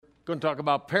going to talk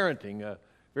about parenting, a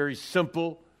very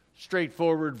simple,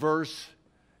 straightforward verse.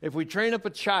 If we train up a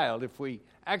child, if we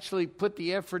actually put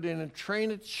the effort in and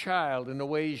train a child in the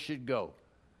way he should go,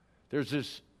 there's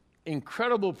this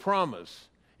incredible promise.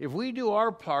 If we do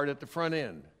our part at the front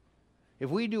end, if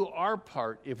we do our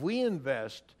part, if we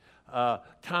invest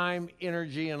time,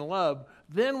 energy, and love,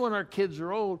 then when our kids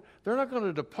are old, they're not going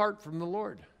to depart from the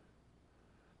Lord.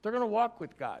 They're going to walk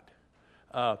with God.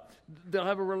 They'll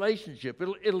have a relationship.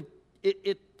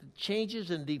 It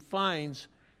changes and defines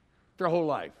their whole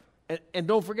life. And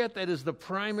don't forget that is the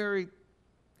primary,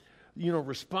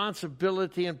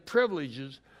 responsibility and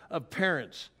privileges of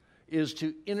parents is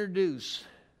to introduce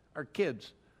our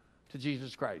kids to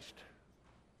Jesus Christ.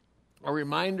 A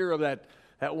reminder of that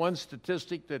one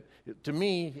statistic that to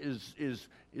me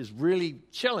is really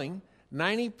chilling.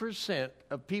 90%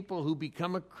 of people who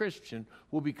become a Christian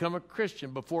will become a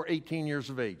Christian before 18 years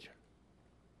of age.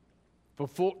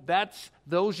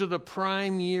 Those are the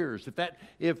prime years.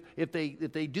 If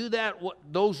they do that,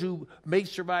 those who may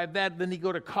survive that, then they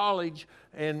go to college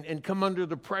and come under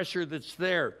the pressure that's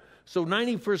there. So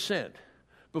 90%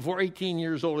 before 18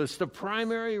 years old. It's the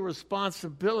primary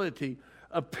responsibility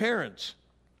of parents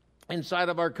inside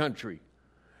of our country.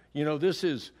 This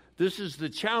is the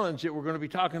challenge that we're going to be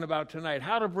talking about tonight,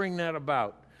 how to bring that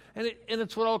about. And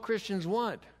it's what all Christians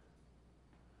want.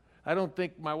 I don't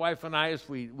think my wife and I, as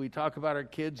we talk about our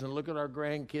kids and look at our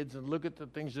grandkids and look at the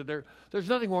things that there's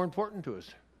nothing more important to us.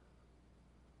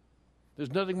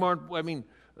 There's nothing more,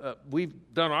 we've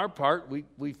done our part.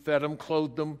 We fed them,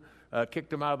 clothed them,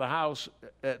 kicked them out of the house.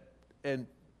 But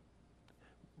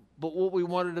what we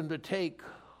wanted them to take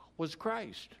was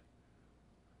Christ.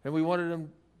 And we wanted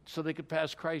them so they could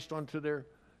pass Christ on to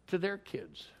their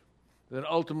kids. Then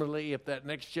ultimately, if that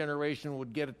next generation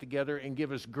would get it together and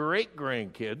give us great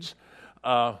grandkids,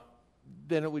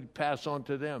 then it would pass on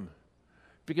to them.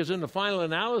 Because in the final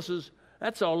analysis,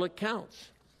 that's all that counts.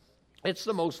 It's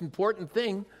the most important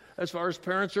thing as far as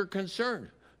parents are concerned,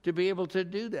 to be able to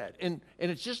do that. And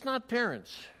it's just not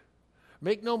parents.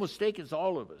 Make no mistake, it's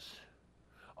all of us.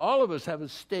 All of us have a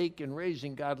stake in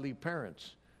raising godly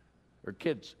parents or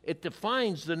kids. It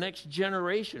defines the next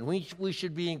generation. We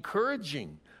should be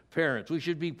encouraging parents. We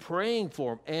should be praying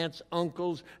for them, aunts,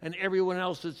 uncles, and everyone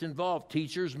else that's involved,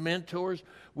 teachers, mentors.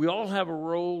 We all have a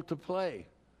role to play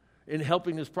in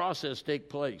helping this process take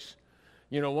place.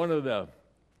 One of the,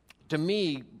 to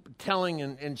me, telling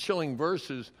and chilling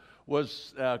verses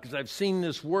was, because I've seen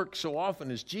this work so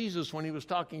often, is Jesus when he was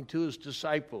talking to his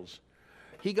disciples.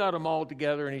 He got them all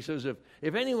together and he says,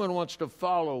 if anyone wants to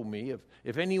follow me,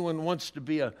 if anyone wants to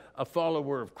be a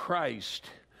follower of Christ,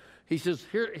 he says,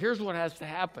 here's what has to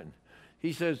happen.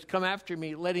 He says, come after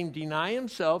me, let him deny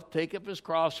himself, take up his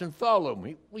cross, and follow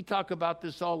me. We talk about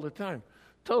this all the time.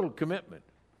 Total commitment.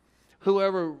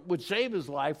 Whoever would save his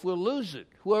life will lose it.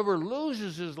 Whoever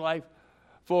loses his life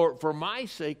for my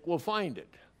sake will find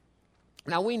it.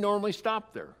 Now, we normally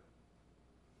stop there.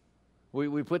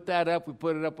 We put that up. We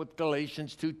put it up with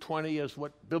Galatians 2:20 as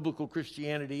what biblical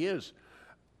Christianity is.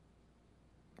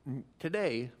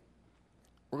 Today,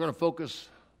 we're going to focus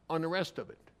on the rest of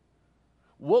it.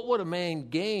 What would a man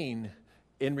gain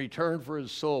in return for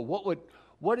his soul?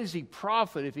 What does he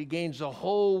profit if he gains the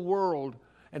whole world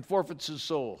and forfeits his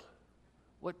soul?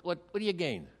 What do you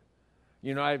gain?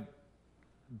 I've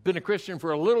been a Christian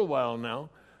for a little while now.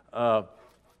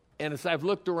 And as I've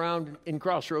looked around in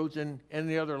Crossroads and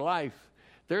the other life,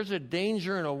 there's a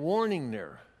danger and a warning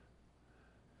there.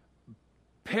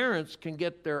 Parents can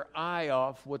get their eye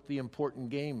off what the important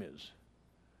game is.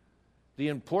 The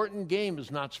important game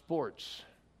is not sports.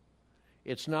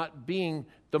 It's not being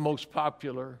the most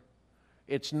popular.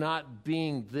 It's not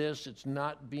being this. It's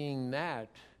not being that.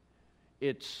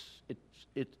 It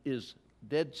is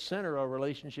dead center of a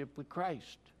relationship with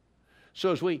Christ.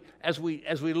 So as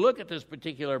we look at this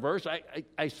particular verse,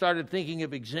 I started thinking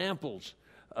of examples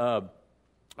of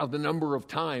the number of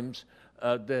times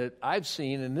that I've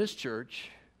seen in this church.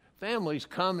 Families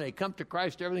they come to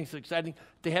Christ, everything's exciting,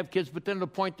 they have kids, but then at the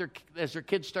point as their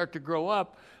kids start to grow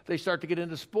up, they start to get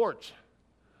into sports.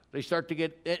 They start to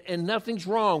get, and nothing's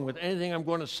wrong with anything I'm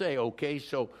going to say, okay?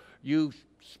 So you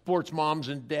sports moms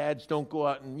and dads, don't go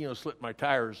out and, slit my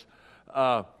tires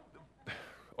or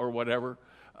whatever.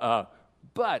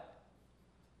 But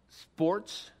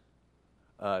sports,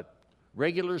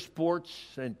 regular sports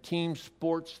and team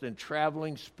sports, then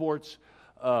traveling sports,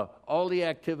 all the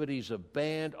activities of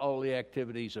band, all the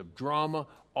activities of drama,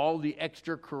 all the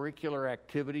extracurricular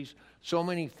activities. So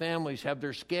many families have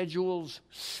their schedules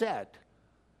set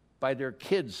by their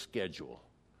kids' schedule.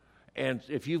 And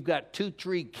if you've got 2,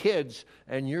 3 kids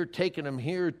and you're taking them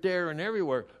here, there, and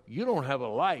everywhere, you don't have a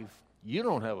life. You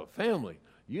don't have a family.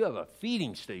 You have a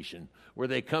feeding station where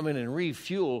they come in and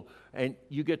refuel, and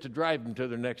you get to drive them to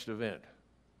their next event.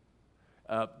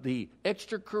 The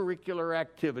extracurricular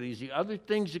activities, the other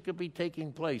things that could be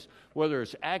taking place, whether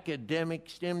it's academic,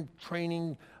 STEM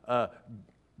training,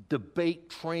 debate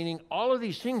training, all of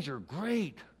these things are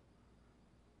great.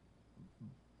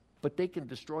 But they can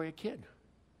destroy a kid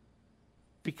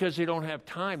because they don't have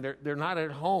time. They're not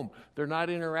at home. They're not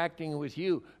interacting with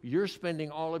you. You're spending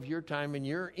all of your time and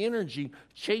your energy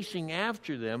chasing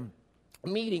after them,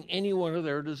 meeting any one of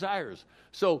their desires.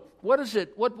 So what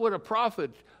would a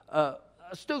prophet, a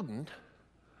student,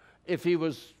 if he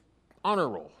was honor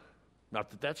roll? Not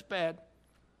that that's bad.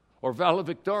 Or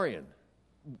valedictorian.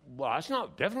 Well, that's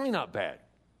definitely not bad.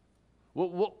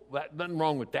 Well, nothing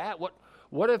wrong with that.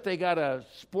 What if they got a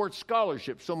sports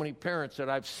scholarship? So many parents that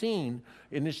I've seen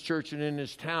in this church and in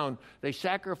this town, they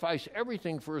sacrifice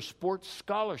everything for a sports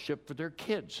scholarship for their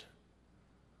kids.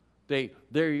 They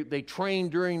train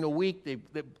during the week.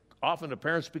 Often the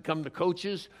parents become the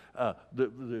coaches,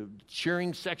 the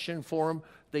cheering section for them.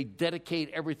 They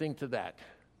dedicate everything to that.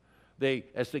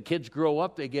 As the kids grow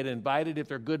up, they get invited, if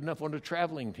they're good enough, on the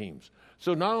traveling teams.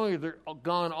 So not only are they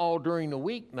gone all during the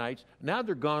weeknights, now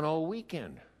they're gone all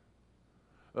weekend.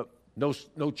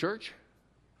 No church,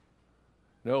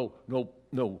 no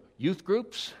youth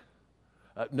groups,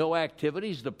 no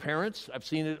activities. The parents, I've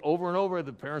seen it over and over.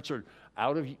 The parents are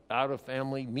out of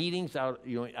family meetings, out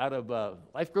of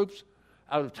life groups,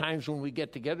 out of times when we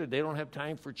get together. They don't have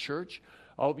time for church.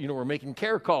 We're making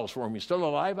care calls for them. You still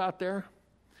alive out there?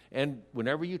 And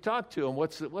whenever you talk to them,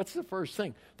 what's the first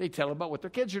thing? They tell about what their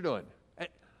kids are doing.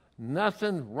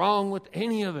 Nothing wrong with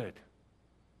any of it.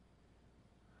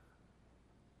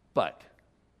 But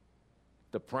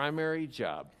the primary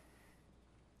job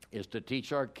is to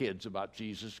teach our kids about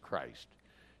Jesus Christ,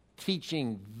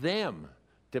 teaching them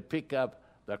to pick up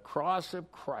the cross of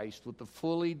Christ with the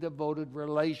fully devoted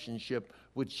relationship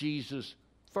with Jesus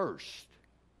first,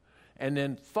 and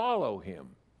then follow him.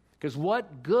 Because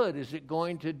what good is it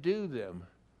going to do them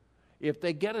if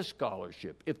they get a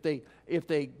scholarship, if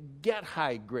they get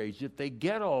high grades, if they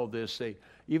get all this,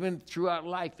 even throughout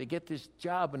life, they get this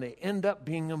job and they end up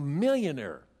being a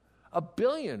millionaire, a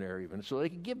billionaire even, so they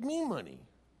can give me money.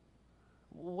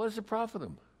 What does it profit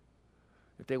them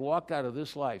if they walk out of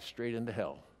this life straight into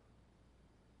hell?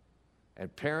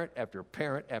 And parent after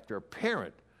parent after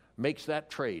parent makes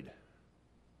that trade.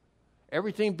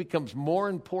 Everything becomes more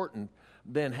important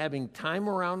than having time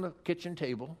around the kitchen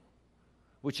table,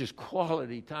 which is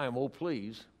quality time, oh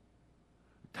please.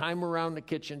 Time around the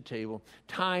kitchen table,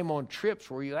 time on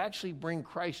trips where you actually bring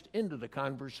Christ into the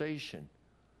conversation.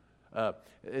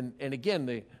 And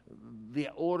again, the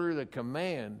order, the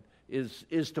command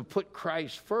is to put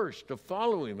Christ first, to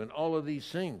follow him in all of these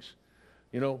things.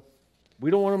 We don't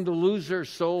want them to lose their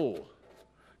soul.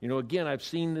 Again, I've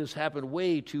seen this happen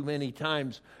way too many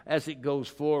times as it goes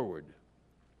forward.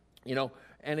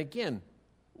 And again,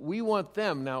 we want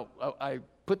them. Now, I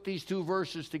put these 2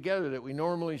 verses together that we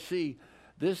normally see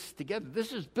this together.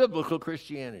 This is biblical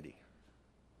Christianity.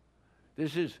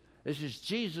 This is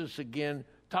Jesus again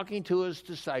talking to his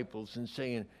disciples and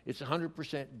saying it's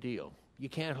 100% deal. You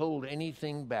can't hold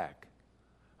anything back.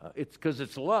 It's because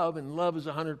it's love, and love is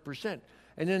 100%.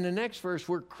 And then the next verse,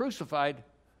 we're crucified,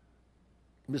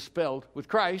 misspelled, with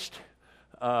Christ.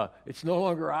 It's no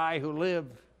longer I who live.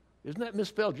 Isn't that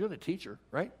misspelled? You're the teacher,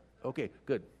 right? Okay,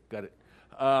 good. Got it.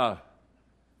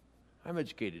 I'm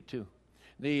educated too.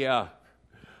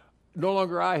 No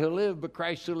longer I who live, but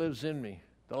Christ who lives in me.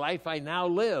 The life I now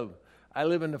live, I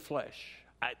live in the flesh.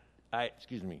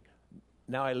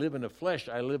 Now I live in the flesh.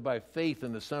 I live by faith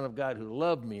in the Son of God who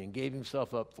loved me and gave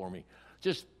himself up for me.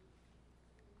 Just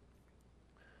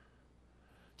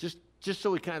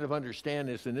so we kind of understand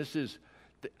this, and this is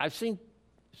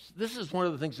one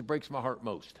of the things that breaks my heart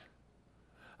most.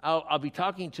 I'll be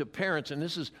talking to parents, and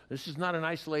this is not an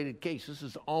isolated case. This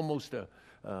is almost a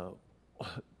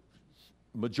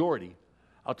majority.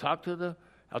 I'll talk to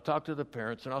the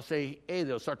parents, and I'll say, hey,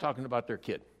 they'll start talking about their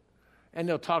kid, and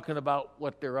they'll talking about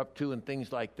what they're up to and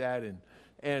things like that,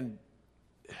 and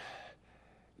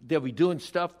they'll be doing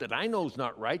stuff that I know is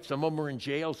not right. Some of them are in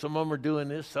jail, some of them are doing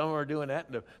this, some of them are doing that,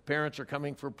 and the parents are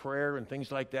coming for prayer and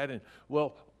things like that, and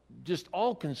just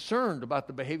all concerned about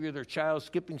the behavior of their child,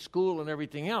 skipping school and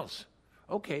everything else.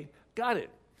 Okay, got it.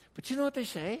 But you know what they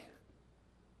say?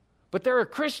 But they're a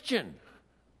Christian.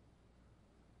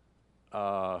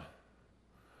 Let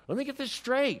me get this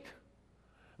straight.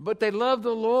 But they love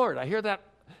the Lord. I hear that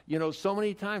So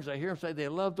many times I hear them say they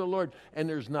love the Lord, and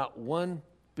there's not one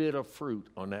bit of fruit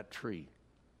on that tree.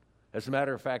 As a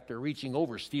matter of fact, they're reaching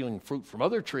over, stealing fruit from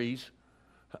other trees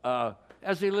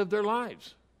as they live their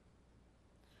lives.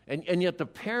 And yet the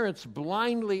parents,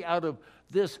 blindly out of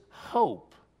this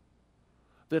hope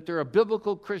that they're a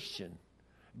biblical Christian,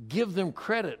 give them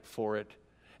credit for it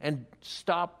and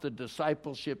stop the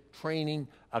discipleship, training,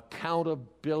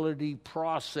 accountability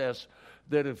process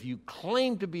that if you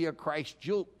claim to be a Christ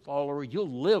follower,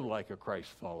 you'll live like a Christ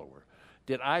follower.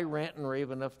 Did I rant and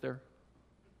rave enough there?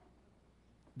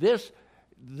 This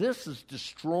is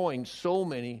destroying so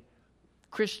many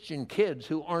Christian kids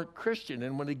who aren't Christian.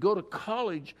 And when they go to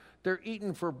college, they're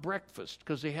eating for breakfast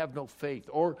because they have no faith.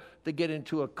 Or they get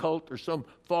into a cult or some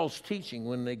false teaching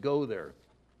when they go there.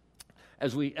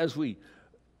 As we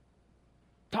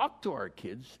talk to our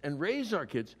kids and raise our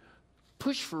kids,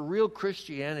 push for real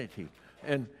Christianity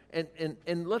and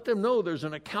let them know there's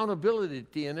an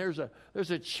accountability and there's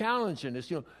a challenge in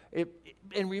this.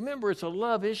 And remember, it's a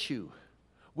love issue.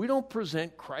 We don't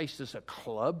present Christ as a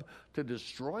club to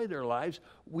destroy their lives.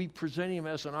 We present him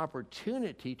as an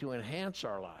opportunity to enhance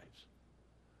our lives.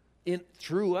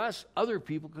 Through us, other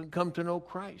people can come to know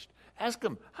Christ. Ask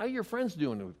them, how are your friends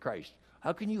doing with Christ?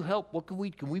 How can you help? Can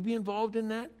we be involved in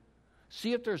that?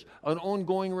 See if there's an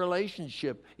ongoing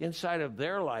relationship inside of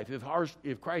their life,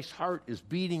 if Christ's heart is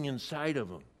beating inside of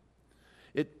them.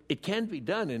 It can be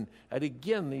done. And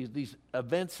again, these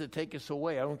events that take us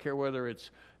away, I don't care whether it's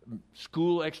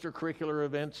school extracurricular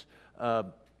events.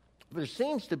 There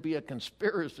seems to be a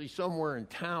conspiracy somewhere in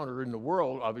town or in the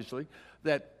world, obviously,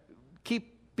 that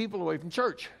keep people away from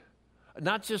church.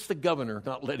 Not just the governor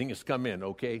not letting us come in,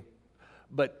 okay?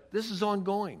 But this is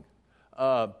ongoing.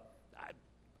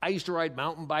 I used to ride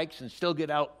mountain bikes and still get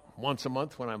out once a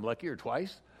month when I'm lucky, or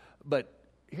twice. But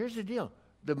here's the deal.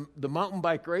 The mountain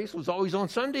bike race was always on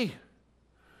Sunday.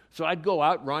 So I'd go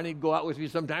out, Ronnie'd go out with me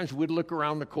sometimes. We'd look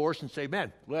around the course and say,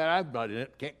 man, glad I'm not in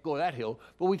it. Can't go that hill.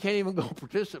 But we can't even go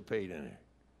participate in it.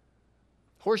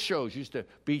 Horse shows used to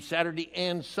be Saturday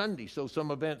and Sunday, so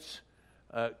some events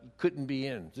couldn't be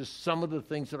in. Just some of the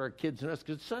things that our kids and us,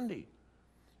 because it's Sunday.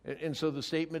 And so the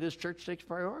statement is church takes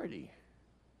priority.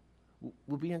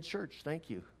 We'll be in church, thank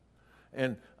you.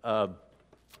 And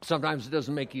sometimes it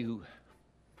doesn't make you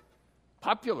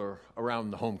popular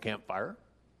around the home campfire.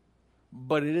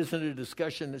 But it isn't a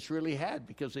discussion that's really had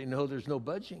because they know there's no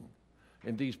budging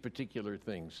in these particular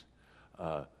things.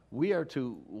 We are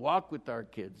to walk with our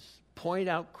kids, point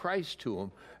out Christ to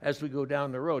them as we go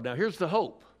down the road. Now, here's the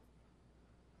hope.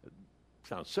 It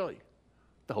sounds silly.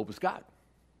 The hope is God.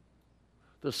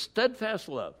 The steadfast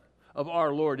love of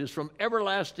our Lord is from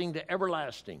everlasting to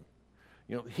everlasting.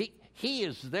 He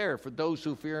is there for those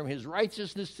who fear him. His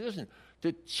righteousness isn't.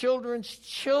 To children's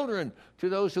children, to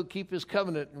those who keep his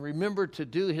covenant and remember to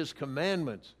do his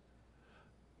commandments.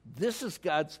 This is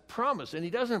God's promise. And he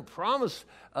doesn't promise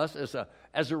us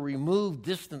as a removed,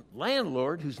 distant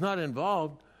landlord who's not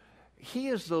involved. He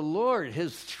is the Lord.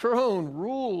 His throne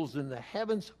rules in the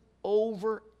heavens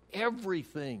over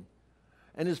everything.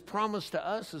 And his promise to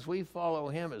us as we follow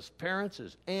him as parents,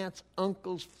 as aunts,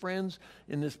 uncles, friends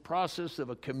in this process of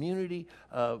a community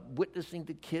witnessing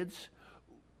to kids.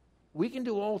 We can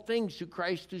do all things through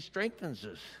Christ who strengthens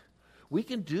us. We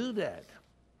can do that.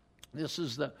 This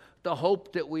is the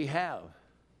hope that we have.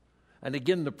 And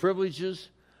again, the privileges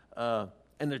and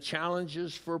the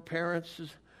challenges for parents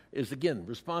is again,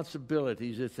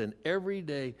 responsibilities. It's an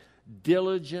everyday,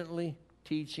 diligently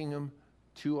teaching them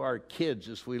to our kids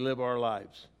as we live our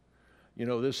lives.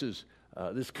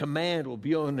 This command will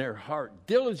be on their heart.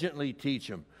 Diligently teach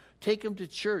them. Take them to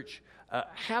church.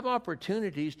 Have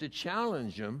opportunities to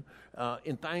challenge them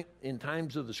in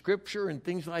times of the Scripture and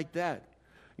things like that.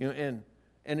 And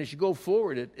as you go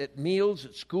forward at meals,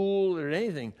 at school, or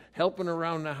anything, helping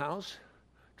around the house,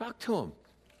 talk to them.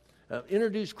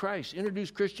 Introduce Christ.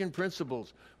 Introduce Christian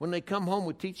principles. When they come home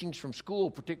with teachings from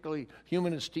school, particularly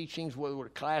humanist teachings,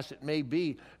 what class it may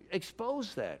be,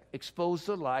 expose that. Expose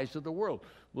the lies of the world.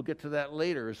 We'll get to that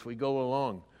later as we go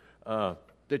along.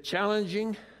 The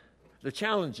challenges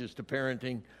to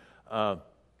parenting,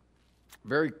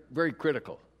 very, very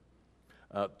critical.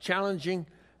 Challenging,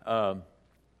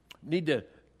 need to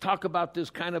talk about this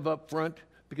kind of up front,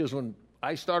 because when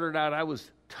I started out, I was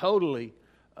totally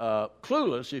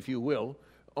clueless, if you will,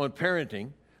 on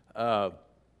parenting.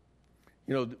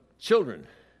 Children,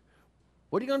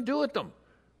 what are you going to do with them?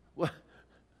 What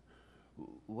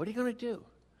are you going to do?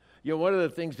 One of the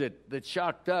things that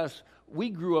shocked us, we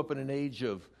grew up in an age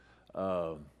of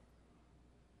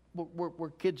where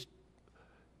kids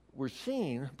were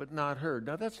seen but not heard.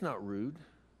 Now, that's not rude.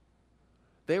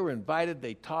 They were invited,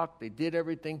 they talked, they did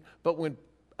everything. But when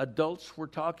adults were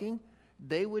talking,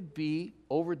 they would be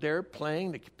over there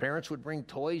playing. The parents would bring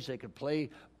toys. They could play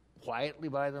quietly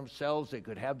by themselves. They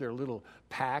could have their little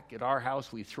pack. At our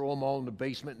house, we throw them all in the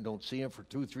basement and don't see them for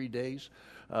 2-3 days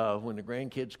when the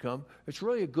grandkids come. It's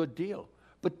really a good deal.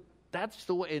 But that's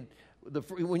the way,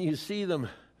 when you see them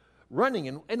running,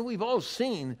 and we've all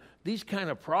seen these kind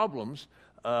of problems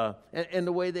and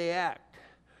the way they act.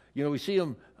 You know, we see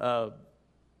them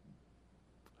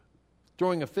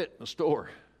throwing a fit in the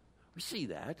store. We see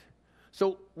that.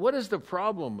 So what is the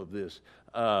problem of this?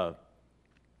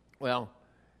 Well,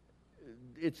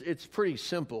 it's pretty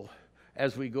simple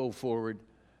as we go forward.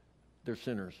 They're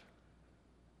sinners.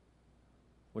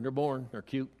 When they're born, they're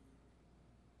cute.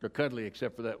 They're cuddly,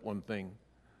 except for that one thing.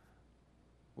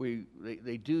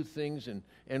 They do things,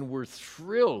 and we're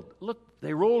thrilled. Look,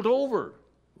 they rolled over.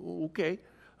 Okay.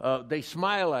 They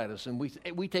smile at us, and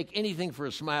we take anything for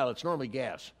a smile. It's normally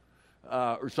gas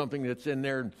or something that's in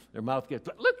there, and their mouth gets,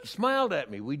 look, you smiled at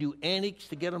me. We do antics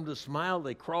to get them to smile.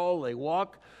 They crawl, they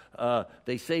walk.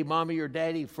 They say mommy or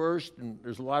daddy first, and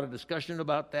there's a lot of discussion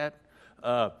about that.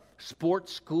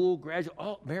 Sports, school, graduate,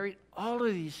 married, all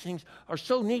of these things are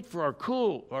so neat for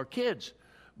our kids.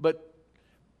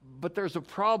 But there's a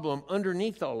problem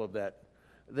underneath all of that.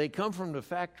 They come from the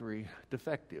factory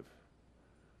defective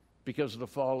because of the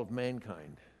fall of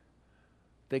mankind.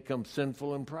 They come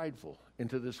sinful and prideful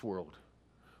into this world.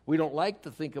 We don't like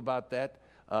to think about that.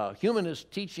 Humanist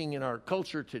teaching in our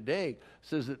culture today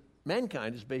says that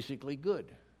mankind is basically good.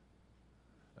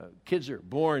 Kids are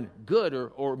born good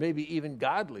or maybe even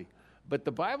godly. But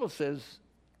the Bible says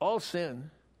all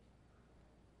sin,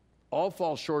 all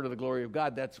fall short of the glory of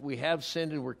God. We have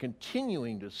sinned and we're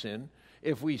continuing to sin.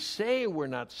 If we say we're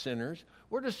not sinners,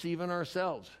 we're deceiving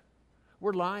ourselves.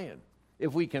 We're lying.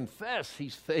 If we confess,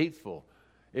 he's faithful.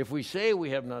 If we say we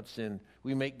have not sinned,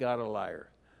 we make God a liar.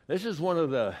 This is one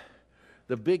of the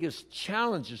biggest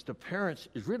challenges to parents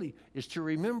is to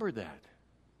remember that.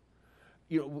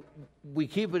 You know, we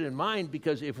keep it in mind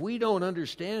because if we don't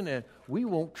understand that, we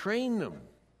won't train them.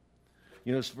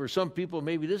 You know, for some people,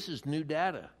 maybe this is new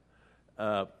data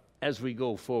as we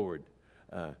go forward.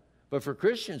 But for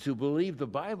Christians who believe the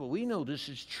Bible, we know this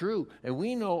is true. And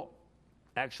we know,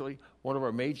 actually, one of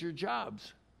our major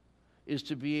jobs is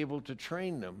to be able to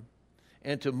train them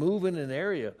and to move in an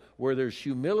area where there's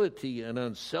humility and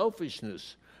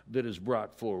unselfishness that is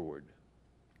brought forward.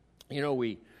 You know,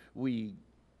 we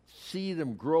see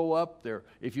them grow up there.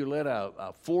 If you let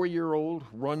a 4-year-old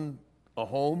run a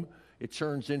home, it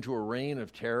turns into a reign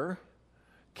of terror.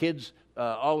 Kids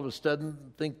all of a sudden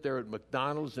think they're at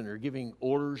McDonald's and they're giving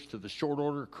orders to the short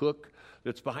order cook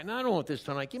that's behind. No, I don't want this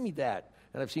tonight. Give me that.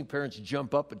 And I've seen parents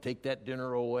jump up and take that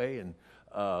dinner away and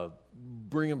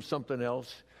bring them something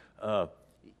else.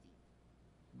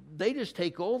 They just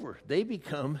take over. They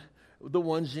become the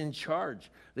ones in charge.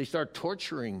 They start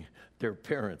torturing their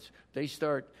parents. They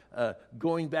start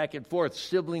going back and forth.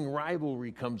 Sibling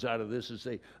rivalry comes out of this as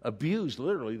they abuse,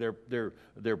 literally,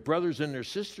 their brothers and their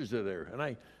sisters are there.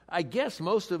 And I guess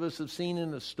most of us have seen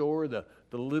in the store the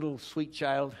little sweet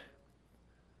child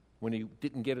when he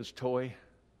didn't get his toy,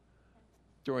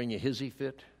 throwing a hissy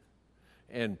fit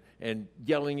and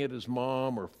yelling at his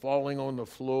mom or falling on the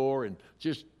floor and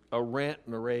just a rant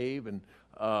and a rave. And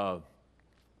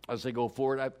as they go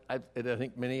forward, and I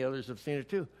think many others have seen it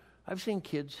too. I've seen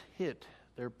kids hit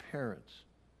their parents.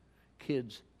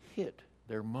 Kids hit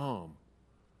their mom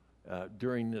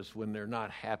during this when they're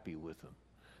not happy with them,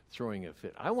 throwing a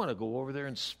fit. I want to go over there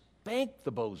and spank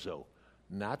the bozo,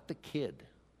 not the kid.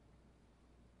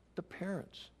 The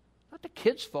parents. Not the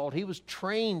kid's fault. He was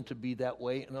trained to be that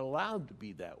way and allowed to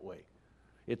be that way.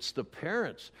 It's the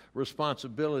parents'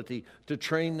 responsibility to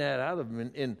train that out of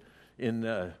them.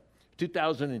 In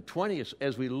 2020,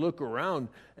 as we look around,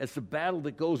 as the battle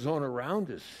that goes on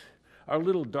around us, our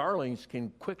little darlings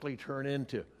can quickly turn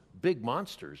into big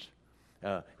monsters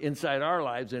inside our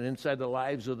lives and inside the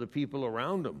lives of the people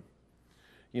around them.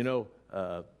 You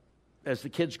know, as the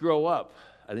kids grow up,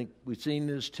 I think we've seen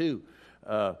this too.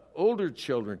 Older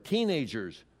children,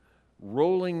 teenagers,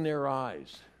 rolling their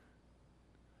eyes.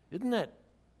 Isn't that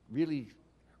really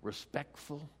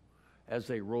respectful as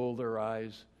they roll their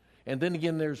eyes? And then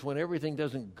again, there's when everything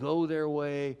doesn't go their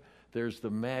way, there's the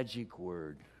magic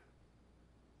word,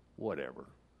 whatever,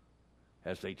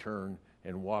 as they turn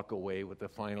and walk away with the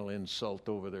final insult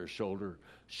over their shoulder,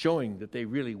 showing that they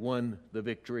really won the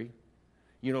victory.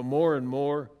 You know, more and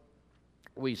more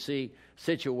we see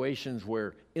situations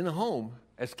where in the home,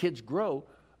 as kids grow,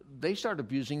 they start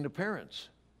abusing the parents.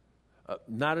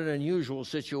 Not an unusual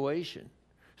situation.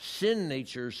 Sin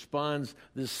nature spawns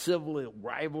this civil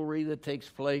rivalry that takes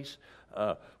place.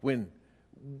 When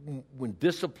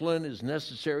discipline is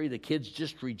necessary, the kids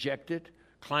just reject it,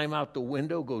 climb out the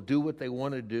window, go do what they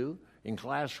want to do. In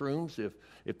classrooms,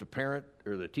 if the parent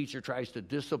or the teacher tries to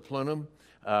discipline them,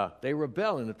 they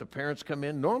rebel. And if the parents come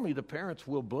in, normally the parents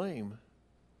will blame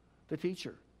the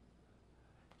teacher.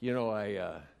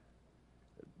 I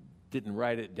didn't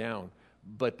write it down,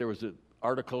 but there was an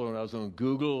article when I was on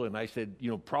Google, and I said,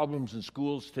 problems in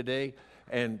schools today,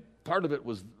 and part of it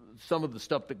was some of the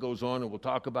stuff that goes on, and we'll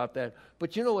talk about that.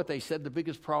 But you know what they said the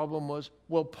biggest problem was?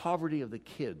 Well, poverty of the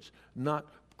kids, not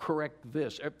correct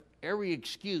this. Every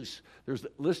excuse, there's a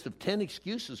list of 10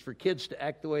 excuses for kids to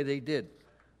act the way they did.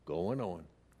 Going on.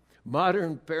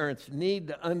 Modern parents need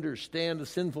to understand the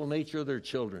sinful nature of their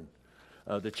children.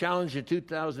 The challenge in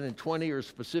 2020 are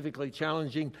specifically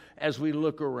challenging as we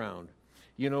look around.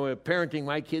 Parenting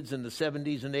my kids in the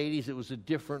 70s and 80s, it was a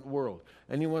different world.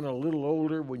 Anyone a little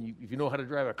older, if you know how to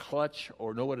drive a clutch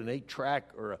or know what an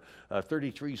 8-track or a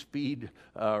 33-speed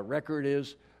record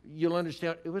is, you'll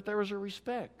understand there was a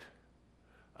respect.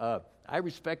 I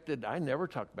never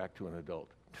talked back to an adult.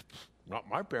 Not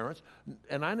my parents.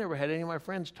 And I never had any of my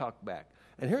friends talk back.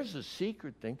 And here's the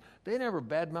secret thing. They never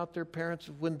badmouthed their parents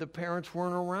when the parents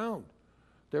weren't around.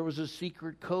 There was a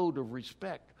secret code of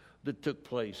respect that took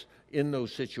place in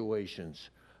those situations.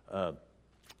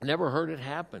 Never heard it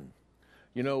happen.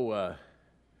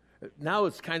 Now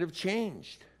it's kind of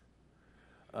changed.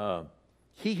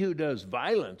 He who does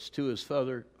violence to his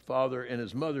father and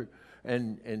his mother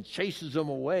and chases them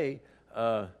away,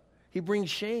 he brings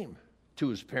shame to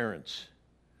his parents.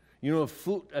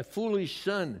 A foolish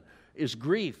son is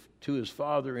grief to his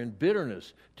father and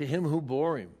bitterness to him who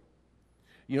bore him.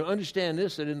 Understand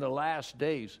this, that in the last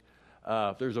days,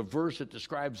 there's a verse that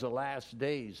describes the last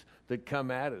days that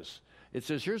come at us. It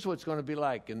says, here's what it's going to be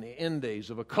like in the end days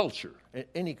of a culture,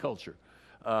 any culture.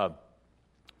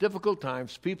 Difficult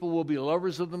times, people will be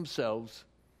lovers of themselves.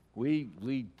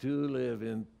 We do live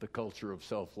in the culture of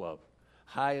self-love.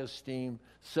 High esteem,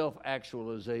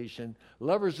 self-actualization,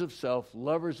 lovers of self,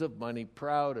 lovers of money,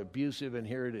 proud, abusive, and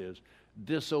here it is,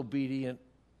 disobedient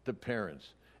to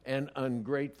parents, and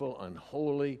ungrateful,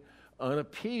 unholy,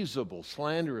 unappeasable,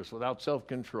 slanderous, without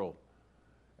self-control.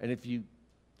 And if you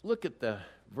look at the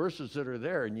verses that are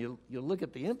there and you look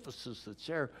at the emphasis that's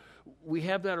there, we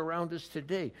have that around us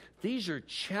today. These are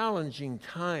challenging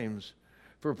times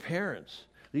for parents.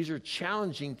 These are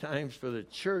challenging times for the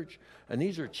church, and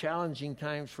these are challenging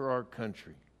times for our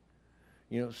country.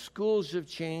 Schools have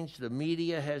changed, the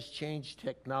media has changed,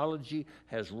 technology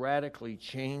has radically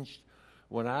changed.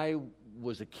 When I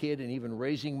was a kid and even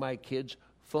raising my kids,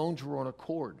 phones were on a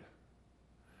cord,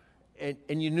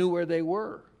 and you knew where they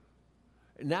were.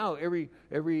 Now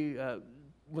everyone's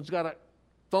got a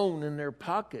phone in their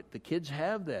pocket. The kids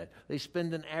have that. They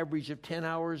spend an average of 10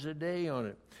 hours a day on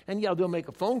it. And they'll make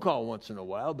a phone call once in a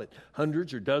while, but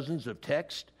hundreds or dozens of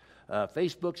text,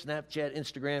 Facebook, Snapchat,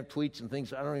 Instagram, tweets, and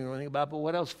things I don't even know anything about, but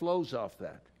what else flows off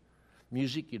that?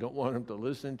 Music you don't want them to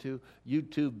listen to,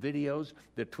 YouTube videos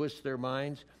that twist their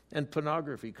minds, and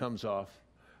pornography comes off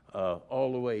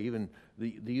all the way, even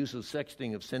the use of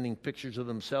sexting, of sending pictures of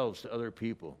themselves to other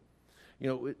people.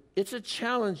 It's a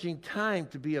challenging time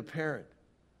to be a parent.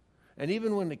 And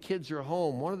even when the kids are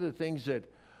home, one of the things that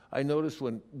I noticed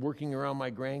when working around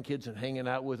my grandkids and hanging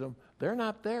out with them, they're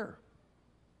not there.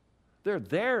 They're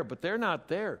there, but they're not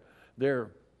there.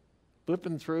 They're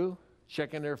flipping through,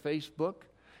 checking their Facebook.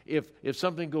 If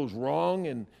something goes wrong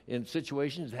in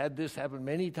situations, had this happen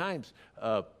many times.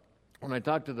 When I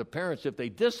talk to the parents, if they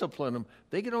discipline them,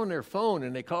 they get on their phone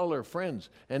and they call their friends.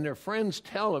 And their friends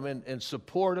tell them and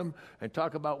support them and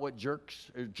talk about what jerks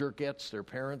or jerkettes their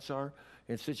parents are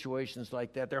in situations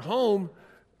like that. They're home,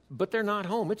 but they're not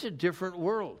home. It's a different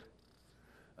world.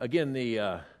 Again,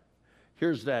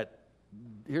 here's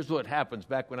what happens.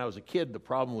 Back when I was a kid, the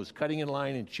problem was cutting in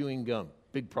line and chewing gum.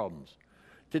 Big problems.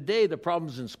 Today, the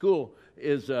problems in school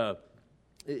is the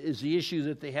issue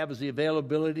that they have is the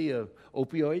availability of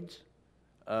opioids,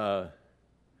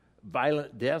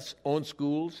 violent deaths on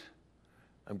schools.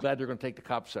 I'm glad they're going to take the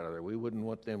cops out of there. We wouldn't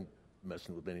want them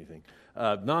messing with anything.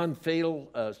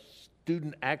 Non-fatal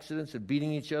student accidents and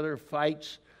beating each other,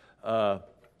 fights,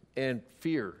 and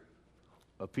fear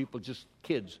of people, just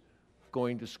kids,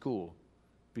 going to school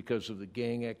because of the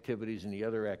gang activities and the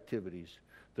other activities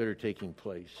that are taking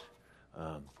place.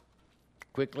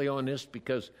 Quickly on this,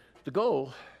 because the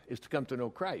goal is to come to know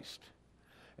Christ.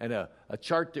 And a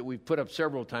chart that we've put up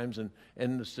several times,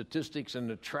 and the statistics and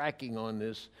the tracking on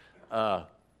this, I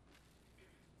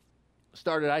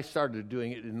started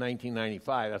doing it in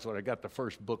 1995. That's when I got the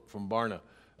first book from Barna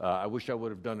I wish I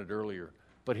would have done it earlier.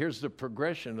 But here's the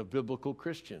progression of biblical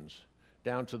Christians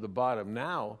down to the bottom.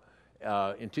 Now,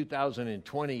 in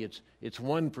 2020, it's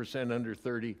 1% under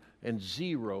 30 and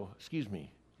zero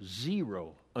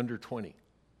under 20.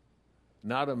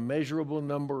 Not a measurable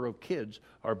number of kids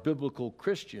are biblical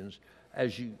Christians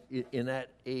in that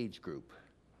age group.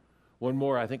 One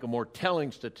more, I think a more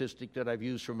telling statistic that I've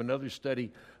used from another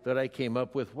study that I came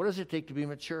up with. What does it take to be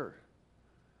mature?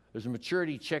 There's a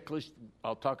maturity checklist.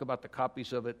 I'll talk about the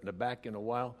copies of it in the back in a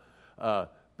while.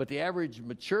 But the average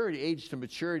age to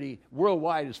maturity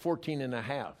worldwide is 14 and a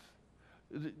half.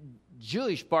 The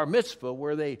Jewish bar mitzvah,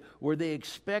 where they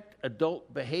expect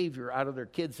adult behavior out of their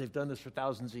kids, they've done this for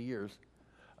thousands of years.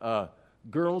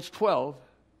 Girls 12,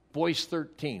 boys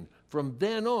 13. From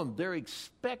then on, they're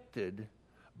expected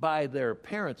by their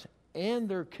parents and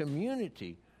their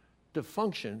community to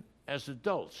function as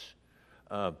adults.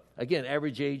 Again,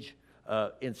 average age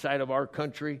inside of our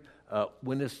country,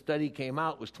 when this study came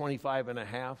out, was 25 and a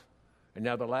half. And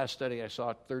now the last study I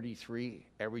saw, 33,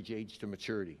 average age to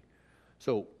maturity.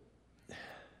 So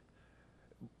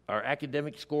our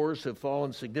academic scores have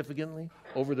fallen significantly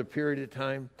over the period of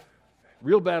time.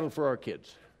 Real battle for our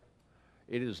kids.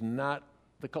 It is not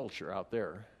the culture out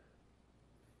there.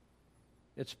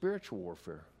 It's spiritual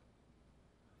warfare.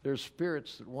 There's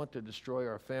spirits that want to destroy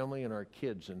our family and our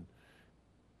kids,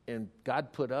 and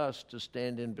God put us to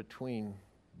stand in between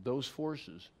those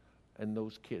forces and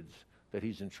those kids that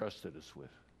He's entrusted us with.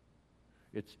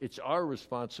 It's our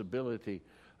responsibility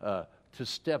to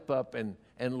step up and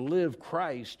live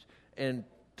Christ and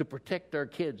to protect our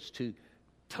kids, to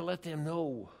let them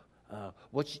know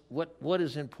what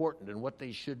is important and what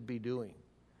they should be doing.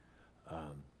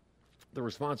 The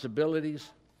responsibilities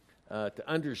to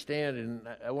understand, and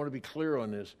I want to be clear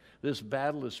on this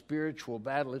battle is spiritual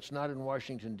battle. It's not in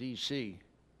Washington, D.C.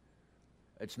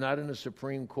 It's not in the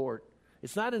Supreme Court.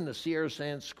 It's not in the Sierra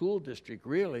Sands School District,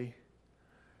 really.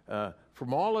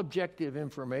 From all objective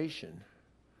information,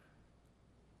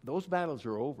 those battles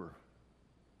are over.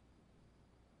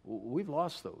 We've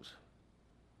lost those.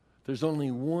 There's only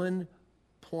one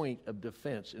point of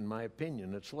defense, in my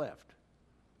opinion, that's left.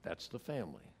 That's the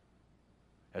family.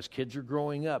 As kids are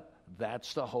growing up,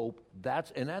 that's the hope.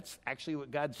 That's actually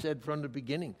what God said from the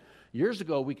beginning. Years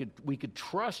ago, we could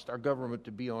trust our government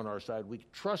to be on our side. We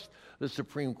could trust the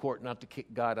Supreme Court not to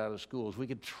kick God out of schools. We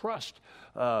could trust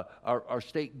our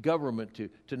state government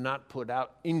to not put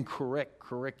out incorrect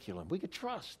curriculum. We could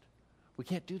trust. We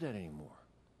can't do that anymore.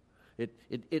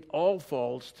 It all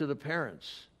falls to the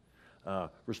parents.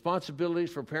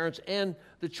 Responsibilities for parents and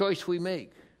the choice we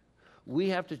make. We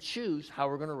have to choose how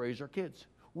we're going to raise our kids.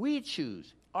 We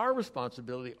choose our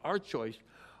responsibility, our choice.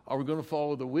 Are we going to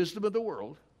follow the wisdom of the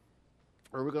world,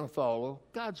 or are we going to follow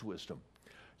God's wisdom?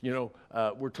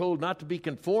 We're told not to be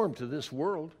conformed to this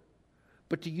world,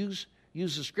 but to use the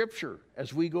Scripture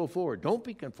as we go forward. Don't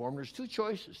be conformed. There's two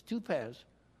choices, two paths.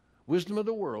 Wisdom of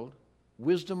the world,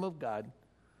 wisdom of God.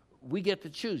 We get to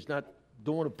choose. Don't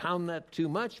want to pound that too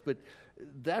much, but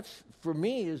that's, for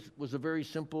me, was a very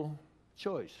simple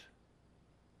choice.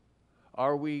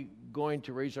 Are we going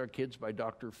to raise our kids by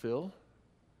Dr. Phil,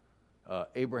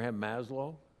 Abraham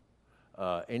Maslow,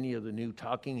 any of the new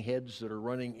talking heads that are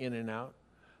running in and out?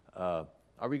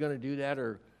 Are we going to do that,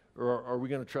 or are we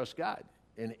going to trust God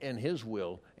and His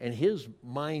will and His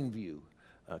mind view?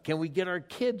 Can we get our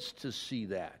kids to see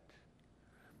that?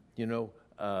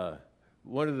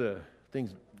 One of the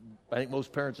things, I think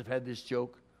most parents have had this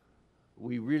joke,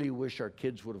 we really wish our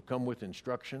kids would have come with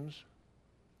instructions.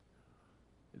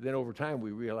 Then over time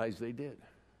we realized they did.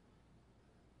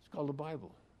 It's called the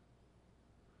Bible.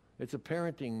 It's a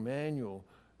parenting manual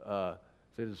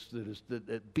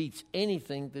that beats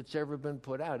anything that's ever been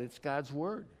put out. It's God's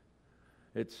Word.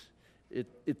 It's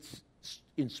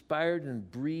inspired and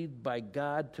breathed by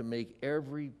God to make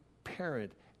every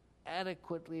parent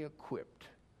adequately equipped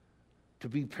to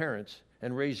be parents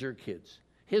and raise their kids.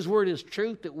 His Word is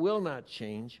truth that will not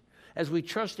change. As we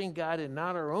trust in God and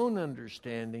not our own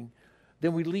understanding,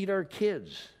 then we lead our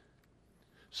kids.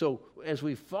 So as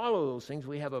we follow those things,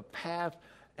 we have a path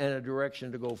and a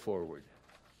direction to go forward.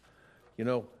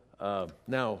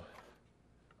 Now,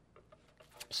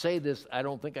 say this, I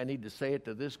don't think I need to say it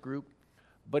to this group,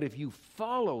 but if you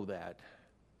follow that,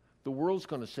 the world's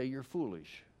going to say you're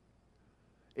foolish.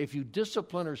 If you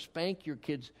discipline or spank your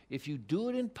kids, if you do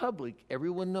it in public,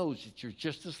 everyone knows that you're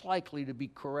just as likely to be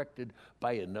corrected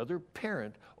by another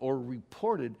parent or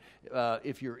reported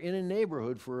if you're in a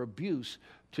neighborhood for abuse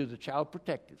to the Child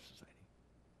Protective Society.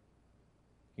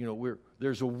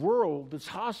 There's a world that's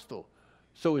hostile.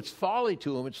 So it's folly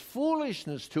to them, it's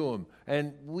foolishness to them,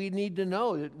 and we need to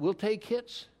know that we'll take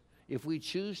hits. if we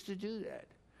choose to do that.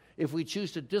 If we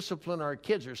choose to discipline our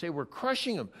kids or say we're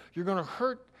crushing them, you're going to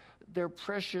hurt their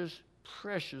precious,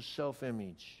 precious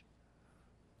self-image.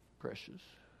 Precious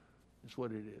is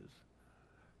what it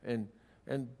is.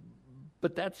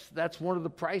 But that's one of the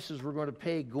prices we're going to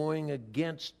pay going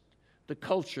against the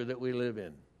culture that we live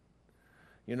in.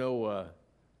 You know,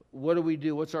 what do we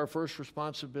do? What's our first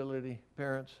responsibility,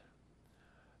 parents?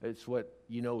 It's what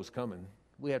you know is coming.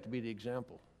 We have to be the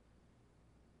example.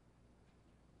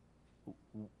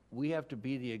 We have to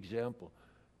be the example.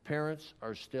 Parents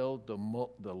are still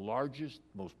the largest,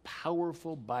 most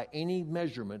powerful, by any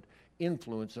measurement,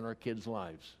 influence in our kids'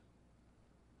 lives.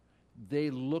 They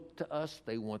look to us.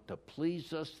 They want to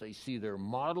please us. They see their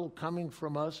model coming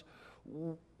from us.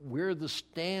 We're the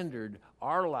standard.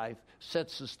 Our life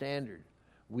sets the standard.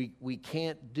 We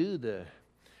can't do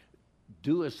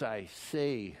as I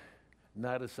say,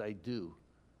 not as I do.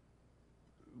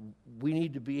 We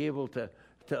need to be able to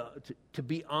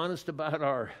be honest about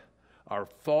our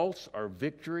faults, our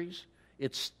victories.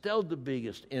 It's still the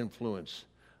biggest influence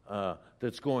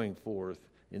that's going forth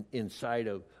inside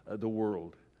of the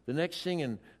world. The next thing,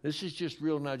 and this is just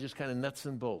real now, just kind of nuts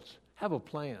and bolts, have a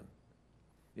plan.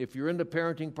 If you're in the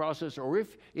parenting process, or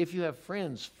if you have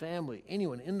friends, family,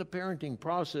 anyone in the parenting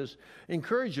process,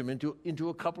 encourage them into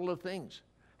a couple of things.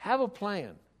 Have a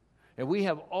plan. And we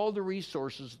have all the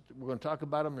resources. We're going to talk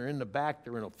about them. They're in the back.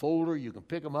 They're in a folder. You can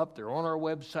pick them up. They're on our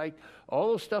website.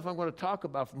 All the stuff I'm going to talk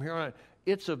about from here on,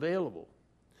 it's available.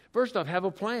 First off, have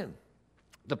a plan.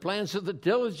 The plans of the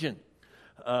diligent.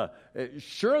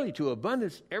 Surely to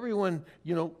abundance, everyone,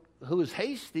 who is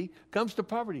hasty comes to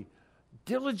poverty.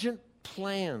 Diligent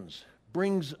plans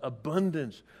brings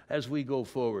abundance as we go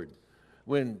forward.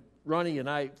 When Ronnie and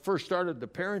I first started the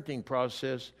parenting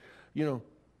process,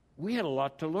 we had a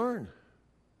lot to learn.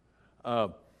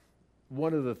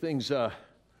 One of the things our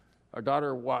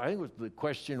daughter, the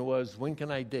question was, when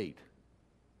can I date?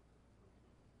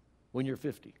 When you're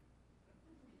 50.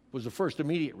 Was the first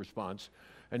immediate response.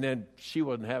 And then she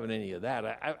wasn't having any of that.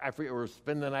 I forget, or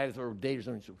spend the night or date or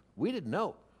something. So we didn't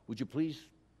know. Would you please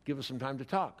give us some time to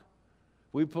talk?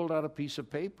 We pulled out a piece of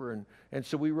paper, and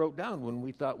so we wrote down when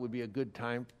we thought would be a good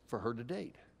time for her to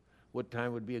date. What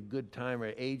time would be a good time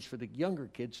or age for the younger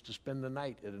kids to spend the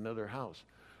night at another house?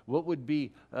 What would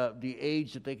be the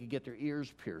age that they could get their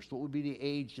ears pierced? What would be the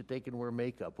age that they can wear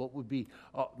makeup? What would be,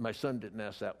 my son didn't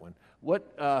ask that one.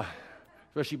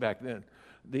 Especially back then.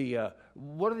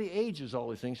 What are the ages, all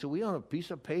these things? So we on a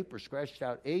piece of paper scratched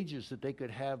out ages that they could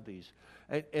have these.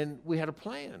 And we had a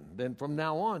plan. Then from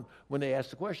now on, when they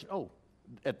asked the question,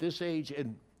 at this age,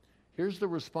 and here's the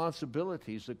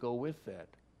responsibilities that go with that.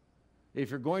 If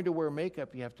you're going to wear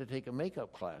makeup, you have to take a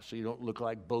makeup class so you don't look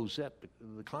like Bozette,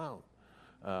 the clown,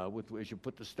 as you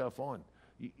put the stuff on.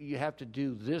 You have to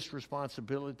do this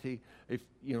responsibility if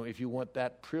you want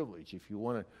that privilege. If you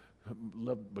want to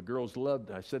the girls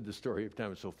loved, I said this story every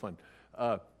time, it's so fun.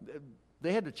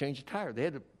 They had to change a tire.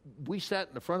 We sat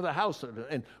in the front of the house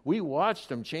and we watched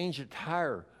them change a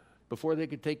tire before they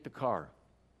could take the car.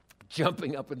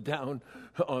 Jumping up and down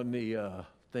on the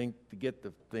thing to get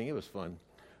the thing. It was fun.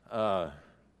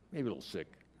 Maybe a little sick.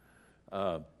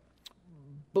 But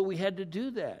we had to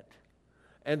do that.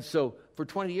 And so for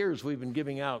 20 years, we've been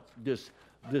giving out this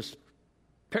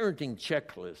parenting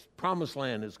checklist. Promised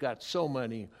Land has got so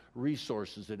many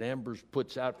resources that Amber's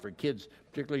puts out for kids,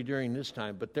 particularly during this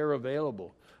time, but they're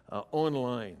available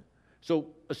online. So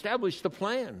establish the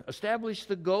plan. Establish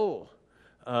the goal.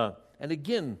 And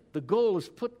again, the goal is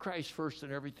put Christ first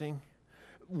in everything.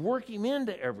 Work Him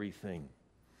into everything.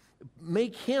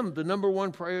 Make Him the number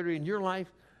one priority in your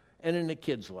life and in the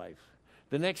kid's life.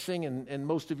 The next thing, and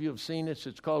most of you have seen this,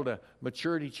 it's called a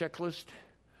maturity checklist.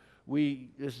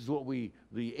 This is what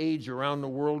the age around the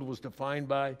world was defined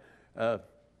by.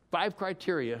 5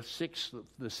 criteria,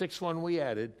 the sixth one we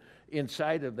added,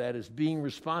 inside of that is being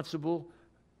responsible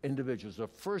individuals. The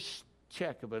first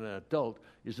check of an adult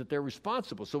is that they're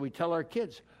responsible. So we tell our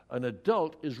kids, an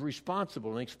adult is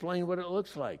responsible, and explain what it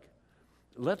looks like.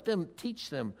 Teach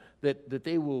them that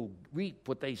they will reap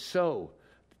what they sow.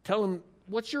 Tell them,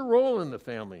 what's your role in the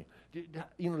family?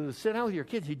 To sit down with your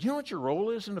kids, do you know what your role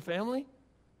is in the family?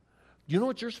 Do you know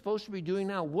what you're supposed to be doing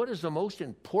now? What is the most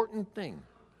important thing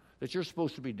that you're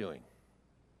supposed to be doing?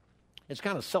 It's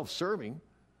kind of self-serving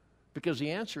because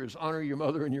the answer is honor your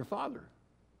mother and your father.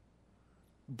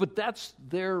 But that's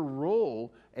their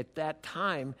role at that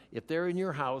time. If they're in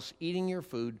your house, eating your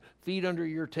food, feet under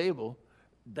your table,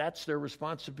 that's their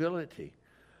responsibility.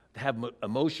 To have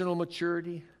emotional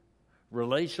maturity,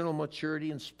 relational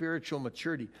maturity, and spiritual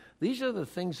maturity. These are the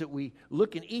things that we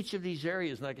look in each of these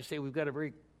areas. And like I say, we've got a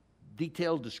very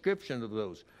detailed description of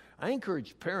those. I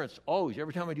encourage parents always,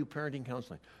 every time I do parenting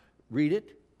counseling, read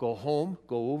it, go home,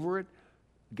 go over it,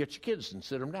 get your kids and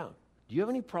sit them down. Do you have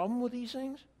any problem with these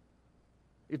things?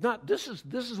 If not, this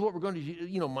is what we're going to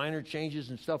do, minor changes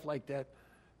and stuff like that.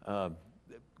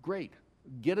 Great.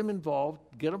 Get them involved,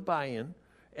 get a buy-in,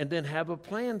 and then have a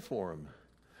plan for them.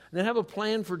 And then have a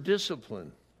plan for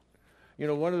discipline.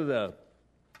 One of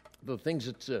the things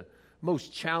that's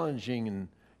most challenging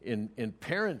in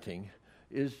parenting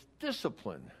is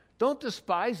discipline. Don't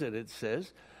despise it, it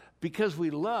says. Because we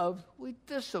love, we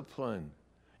discipline.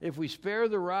 If we spare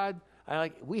the rod,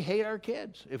 we hate our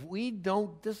kids. If we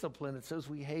don't discipline, it says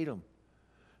we hate them.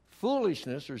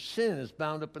 Foolishness or sin is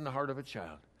bound up in the heart of a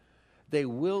child. They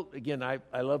will, again,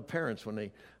 I love parents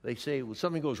when they say when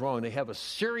something goes wrong, they have a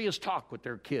serious talk with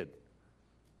their kid.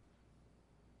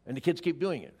 And the kids keep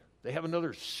doing it. They have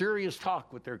another serious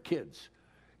talk with their kids.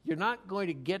 You're not going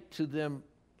to get to them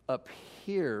up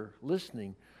here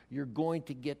listening. You're going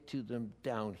to get to them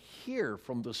down here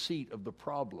from the seat of the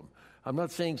problem. I'm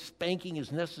not saying spanking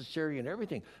is necessary and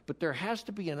everything, but there has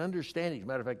to be an understanding. As a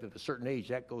matter of fact, at a certain age,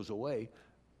 that goes away.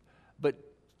 But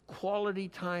quality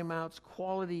timeouts,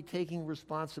 quality taking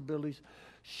responsibilities,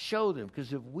 show them.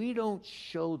 Because if we don't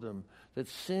show them that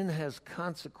sin has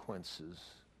consequences,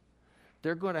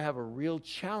 they're going to have a real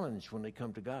challenge when they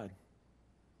come to God.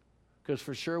 Because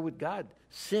for sure with God,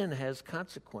 sin has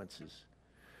consequences.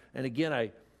 And again,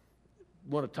 I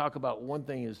want to talk about one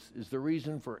thing is the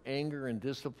reason for anger and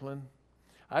discipline.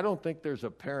 I don't think there's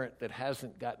a parent that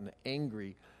hasn't gotten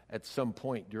angry at some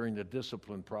point during the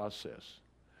discipline process.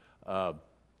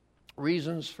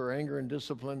 Reasons for anger and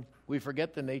discipline, we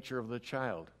forget the nature of the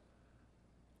child.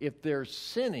 If they're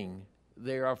sinning,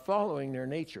 they are following their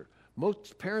nature.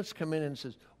 Most parents come in and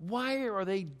says, why are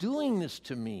they doing this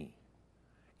to me?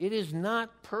 It is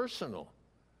not personal.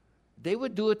 They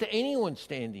would do it to anyone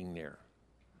standing there.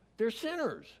 They're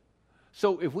sinners.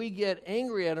 So if we get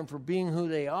angry at them for being who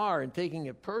they are and taking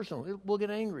it personal, we'll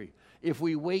get angry. If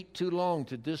we wait too long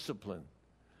to discipline,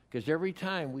 because every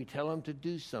time we tell them to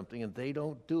do something and they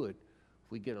don't do it,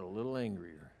 we get a little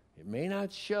angrier. It may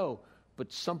not show,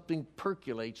 but something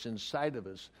percolates inside of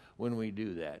us when we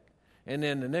do that. And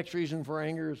then the next reason for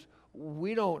anger is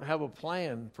we don't have a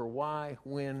plan for why,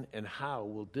 when, and how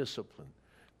we'll discipline.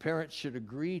 Parents should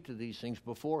agree to these things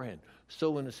beforehand.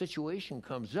 So when a situation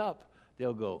comes up,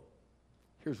 they'll go,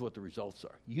 here's what the results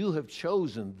are. You have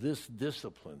chosen this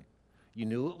discipline. You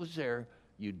knew it was there.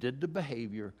 You did the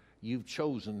behavior. You've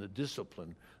chosen the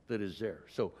discipline that is there.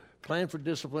 So plan for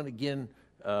discipline. Again,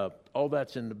 all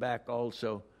that's in the back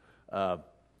also.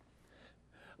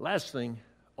 Last thing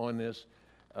on this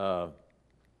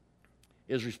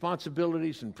is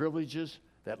responsibilities and privileges.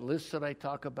 That list that I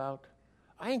talk about.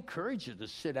 I encourage you to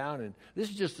sit down and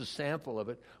this is just a sample of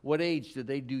it. What age did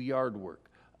they do yard work?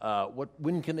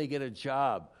 When can they get a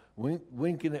job?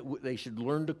 When can they should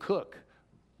learn to cook?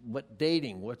 What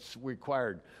dating? What's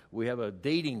required? We have a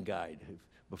dating guide.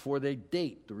 Before they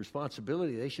date, the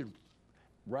responsibility they should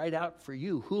write out for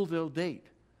you who they'll date.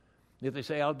 If they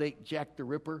say I'll date Jack the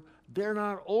Ripper, they're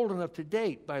not old enough to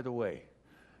date. By the way,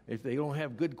 if they don't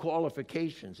have good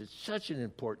qualifications, it's such an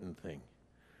important thing.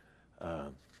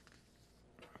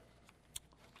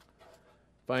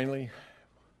 Finally,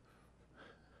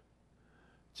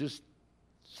 just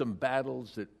some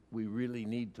battles that we really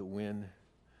need to win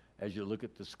as you look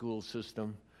at the school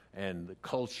system and the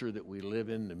culture that we live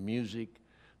in, the music,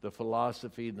 the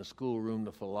philosophy in the schoolroom,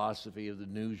 the philosophy of the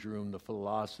newsroom, the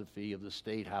philosophy of the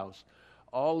state house,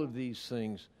 all of these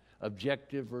things,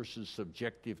 objective versus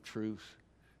subjective truth.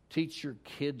 Teach your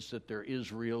kids that there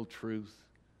is real truth.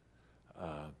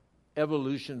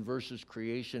 Evolution versus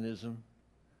creationism.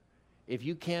 If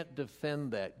you can't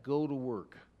defend that, go to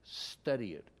work,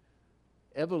 study it.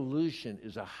 Evolution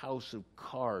is a house of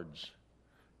cards.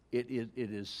 It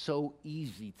is so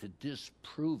easy to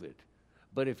disprove it.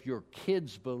 But if your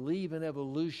kids believe in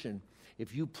evolution,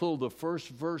 if you pull the first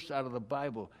verse out of the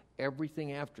Bible,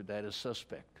 everything after that is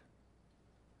suspect.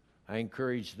 I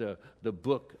encourage the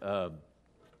book,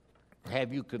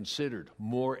 Have You Considered?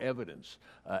 More Evidence.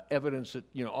 Evidence that,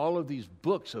 all of these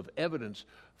books of evidence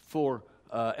for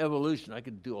evolution. I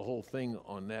could do a whole thing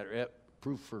on that,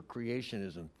 proof for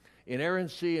creationism.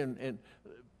 Inerrancy and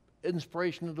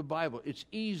inspiration of the Bible. It's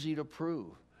easy to prove.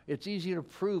 It's easy to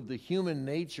prove the human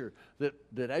nature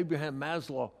that Abraham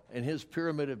Maslow and his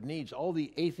pyramid of needs, all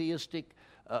the atheistic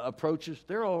approaches,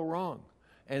 they're all wrong.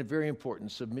 And very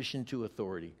important, submission to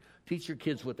authority. Teach your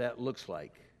kids what that looks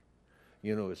like,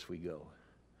 as we go.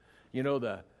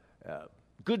 The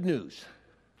good news.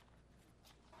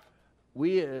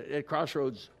 We at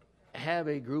Crossroads have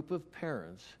a group of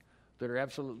parents that are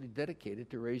absolutely dedicated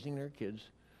to raising their kids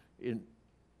in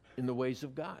the ways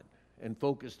of God and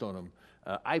focused on them.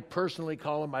 I personally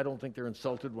call them, I don't think they're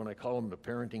insulted when I call them the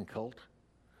parenting cult.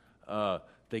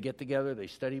 They get together, they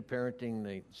study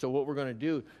parenting. So what we're going to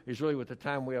do is really, with the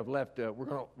time we have left, we're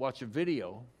going to watch a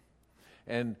video,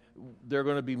 and they're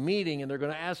going to be meeting, and they're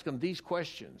going to ask them these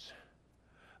questions.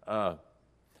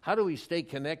 How do we stay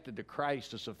connected to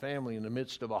Christ as a family in the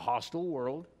midst of a hostile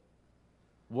world?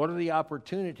 What are the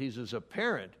opportunities as a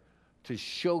parent to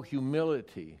show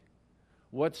humility?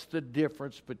 What's the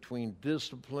difference between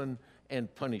discipline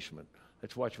and punishment?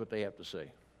 Let's watch what they have to say.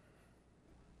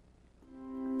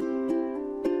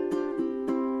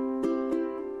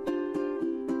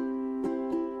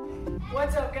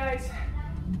 What's up, guys?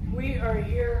 We are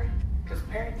here because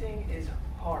parenting is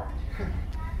hard.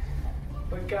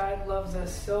 But God loves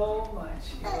us so much.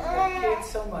 He loves our kids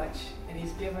so much. And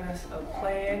He's given us a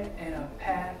plan and a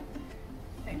path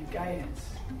and guidance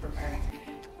for parenting.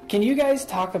 Can you guys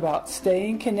talk about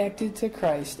staying connected to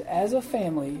Christ as a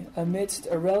family amidst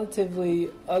a relatively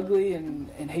ugly and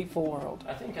hateful world?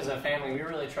 I think as a family, we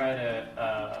really try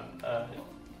to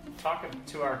talk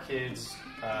to our kids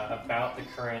about the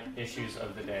current issues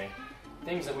of the day.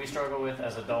 Things that we struggle with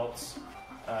as adults,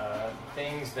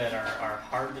 things that are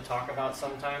hard to talk about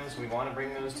sometimes. We want to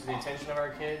bring those to the attention of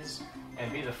our kids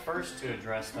and be the first to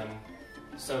address them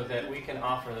so that we can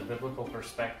offer the biblical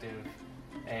perspective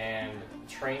and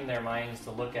train their minds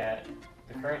to look at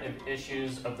the current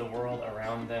issues of the world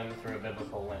around them through a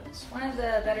biblical lens. One of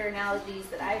the better analogies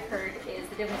that I've heard is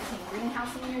the difference between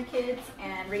greenhousing your kids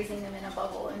and raising them in a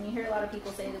bubble. And you hear a lot of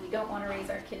people say that we don't want to raise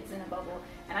our kids in a bubble.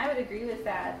 And I would agree with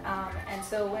that. And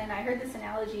so when I heard this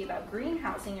analogy about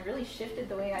greenhousing, it really shifted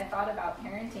the way I thought about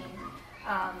parenting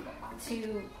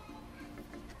to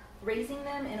raising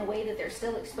them in a way that they're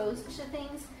still exposed to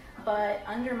things, but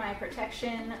under my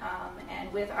protection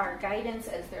and with our guidance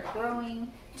as they're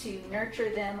growing, to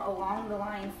nurture them along the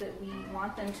lines that we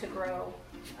want them to grow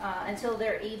until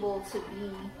they're able to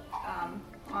be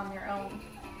on their own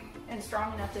and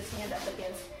strong enough to stand up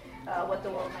against what the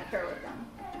world might throw at them.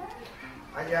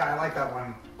 I like that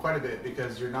one quite a bit,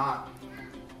 because you're not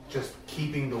just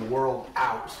keeping the world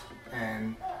out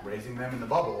and raising them in the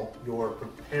bubble, you're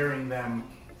preparing them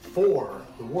for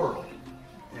the world.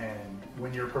 And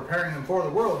when you're preparing them for the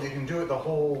world, you can do it the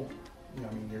whole,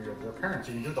 you're their parents,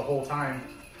 you can do it the whole time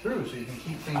through, so you can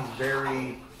keep things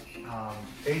very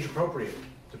age appropriate,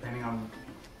 depending on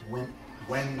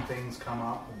when things come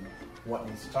up and what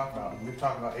needs to talk about. And we've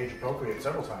talked about age appropriate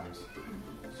several times.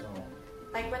 So,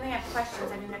 like when they have questions,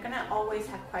 they're going to always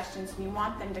have questions, and you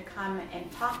want them to come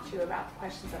and talk to you about the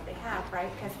questions that they have, right?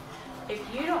 Because if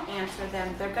you don't answer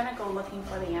them, they're going to go looking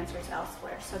for the answers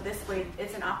elsewhere. So this way,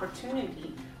 it's an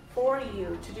opportunity for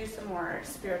you to do some more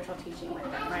spiritual teaching with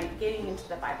them, right? Getting into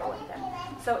the Bible with them.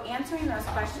 So answering those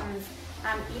questions,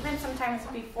 even sometimes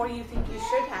before you think you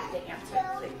should have to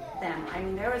answer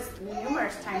them. There was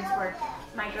numerous times where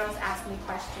my girls asked me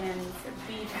questions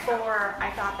before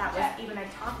I thought that was even a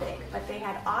topic, but they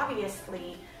had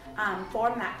obviously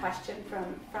formed that question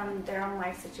from their own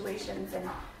life situations,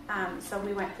 and so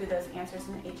we went through those answers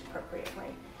in an age-appropriate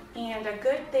way. And a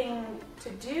good thing to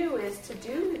do is to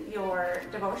do your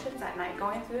devotions at night,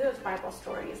 going through those Bible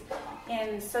stories,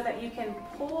 and so that you can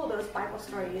pull those Bible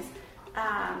stories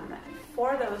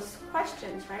for those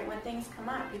questions, right? When things come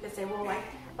up, you could say, well,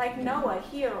 like Noah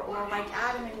here, or like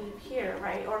Adam and Eve here,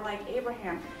 right? Or like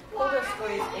Abraham. Pull those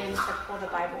stories in to pull the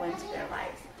Bible into their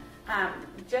lives.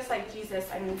 Just like Jesus,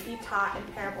 he taught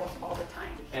in parables all the time.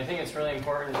 And I think it's really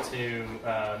important to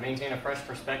maintain a fresh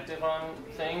perspective on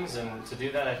things, and to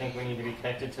do that, I think we need to be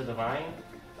connected to the vine,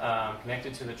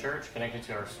 connected to the church, connected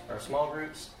to our small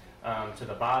groups, to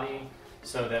the body,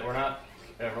 so that we're not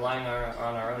relying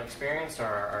on our own experience or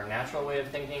our natural way of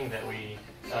thinking, that we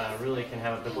really can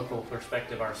have a biblical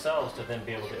perspective ourselves to then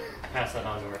be able to pass that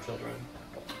on to our children.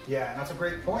 Yeah, and that's a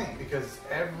great point, because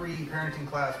every parenting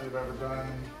class we've ever done,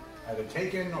 either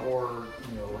taken or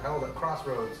held at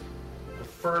Crossroads, the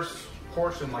first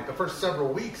portion, like the first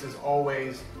several weeks, is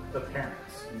always the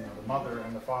parents, the mother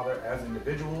and the father as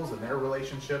individuals and their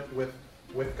relationship with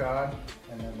God,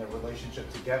 and then their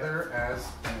relationship together as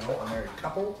a married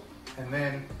couple, and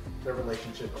then their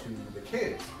relationship to the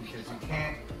kids, because you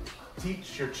can't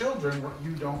teach your children what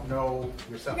you don't know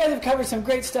yourself. You guys have covered some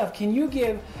great stuff. Can you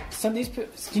give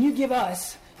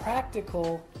us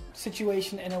practical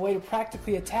situation and a way to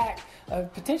practically attack a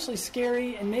potentially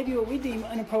scary and maybe what we deem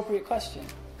inappropriate question?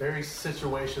 Very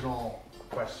situational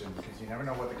question, because you never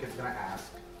know what the kid's going to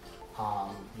ask.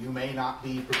 You may not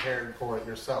be prepared for it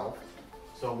yourself.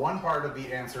 So one part of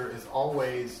the answer is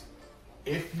always,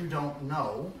 if you don't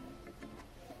know,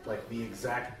 like the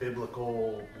exact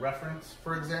biblical reference,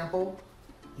 for example,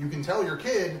 you can tell your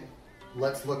kid,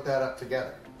 let's look that up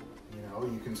together. You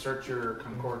know, you can search your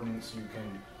concordance, you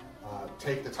can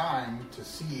take the time to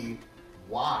see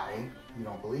why you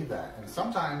don't believe that. And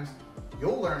sometimes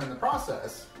you'll learn in the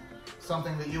process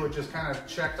something that you had just kind of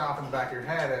checked off in the back of your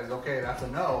head as, okay, that's a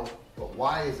no, but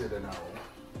why is it a no?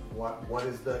 What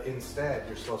is the instead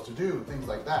you're supposed to do? Things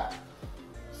like that.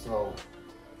 So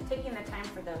taking the time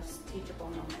for those teachable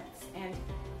moments. And,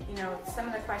 you know, some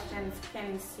of the questions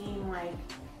can seem like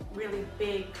really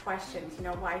big questions. You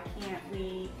know, why can't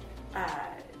we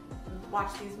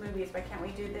watch these movies? Why can't we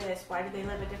do this? Why do they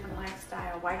live a different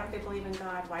lifestyle? Why don't they believe in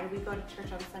God? Why do we go to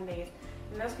church on Sundays?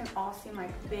 And those can all seem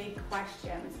like big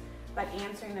questions, but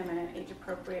answering them in an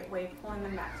age-appropriate way, pulling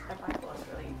them back to the Bible is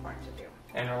really important to do.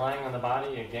 And relying on the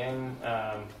body, again,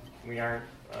 we aren't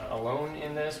alone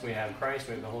in this. We have Christ,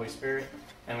 we have the Holy Spirit,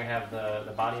 and we have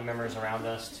the body members around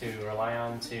us to rely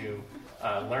on, to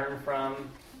learn from,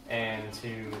 and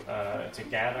to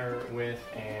gather with,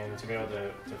 and to be able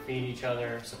to feed each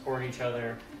other, support each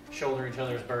other, shoulder each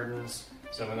other's burdens.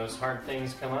 So when those hard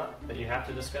things come up that you have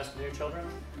to discuss with your children,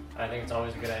 I think it's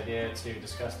always a good idea to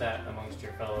discuss that amongst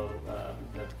your fellow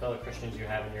Christians you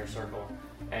have in your circle,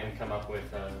 and come up with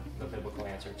the biblical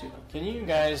answer to them. Can you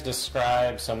guys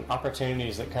describe some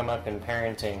opportunities that come up in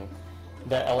parenting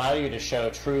that allow you to show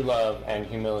true love and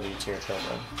humility to your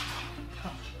children?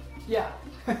 Yeah,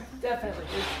 definitely.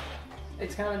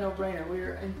 It's kind of a no-brainer.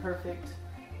 We're imperfect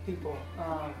people,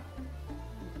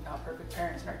 not perfect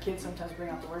parents, and our kids sometimes bring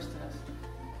out the worst in us.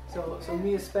 So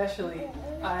me especially,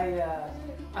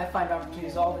 I find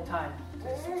opportunities all the time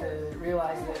to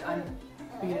realize that I'm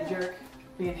being a jerk,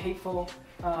 being hateful,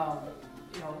 you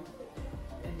know,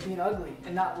 and being ugly,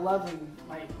 and not loving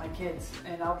my kids.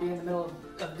 And I'll be in the middle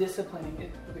of disciplining.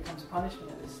 It becomes punishment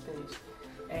at this stage.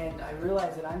 And I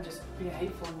realize that I'm just being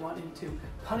hateful and wanting to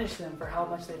punish them for how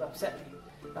much they've upset me.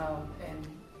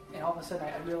 And all of a sudden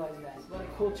I realize that what a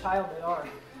cool child they are,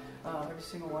 every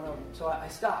single one of them. So I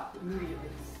stop immediately,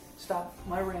 stop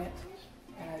my rant,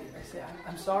 and I say,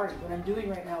 I'm sorry, what I'm doing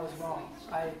right now is wrong.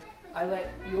 I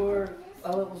let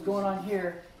what was going on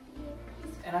here,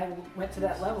 and I went to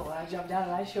that level, and I jumped down,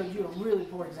 and I showed you a really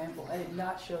poor example. I did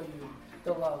not show you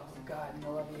the love of God and the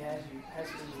love He has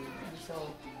for you. And so,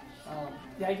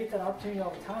 I get that opportunity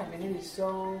all the time, and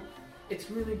it's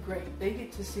really great. They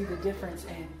get to see the difference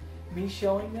in me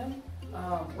showing them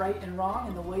right and wrong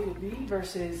and the way to be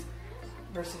versus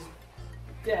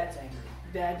Dad's angry.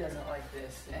 Dad doesn't like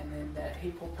this, and then that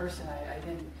hateful person I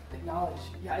didn't acknowledge.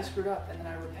 Yeah, I screwed up, and then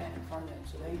I repent in front of them.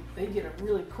 So they get a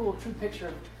really cool, true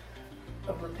picture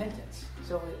of repentance.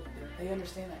 So they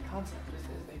understand that concept as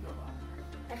they go on.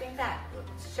 I think that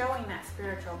showing that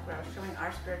spiritual growth, showing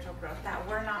our spiritual growth, that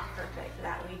we're not perfect,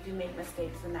 that we do make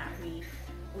mistakes, and that we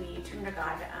turn to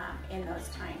God in those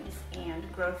times, and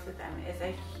growth with them is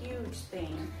a huge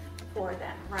thing for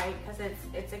them, right? Because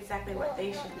it's exactly what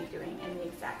they should be doing in the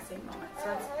exact same moment.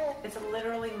 So it's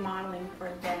literally modeling for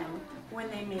them when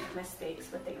they make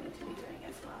mistakes what they need to be doing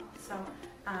as well. So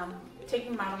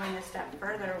taking modeling a step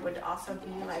further would also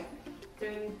be like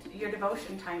doing your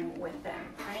devotion time with them,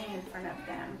 praying in front of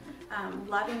them,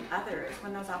 loving others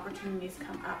when those opportunities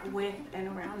come up with and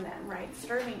around them, right?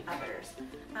 Serving others,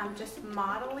 just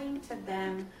modeling to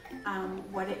them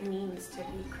what it means to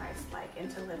be Christ-like and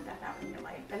to live that out in your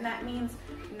life. And that means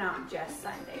not just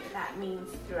Sunday. That means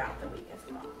throughout the week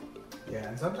as well. Yeah,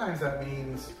 and sometimes that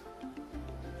means,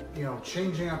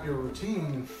 changing up your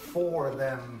routine for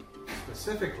them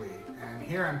specifically. And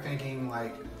here I'm thinking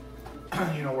like,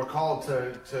 we're called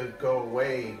to go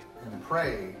away and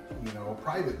pray,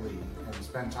 privately and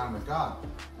spend time with God.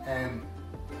 And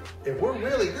if we're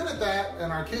really good at that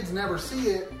and our kids never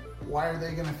see it, why are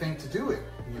they going to think to do it,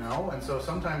 And so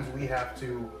sometimes we have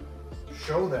to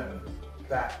show them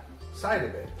that side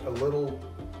of it, a little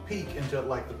peek into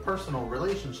like the personal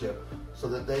relationship so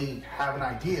that they have an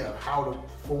idea of how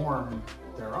to form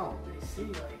their own. They see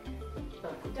like,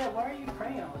 Dad, why are you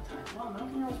praying all the time? Mom, how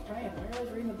come you're always praying? Why are you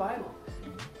always reading the Bible?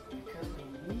 Because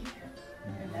we need Him.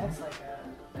 And that's like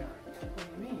what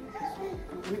do you mean?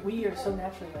 Because we are so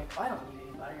naturally like, I don't need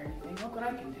anybody or anything. Look what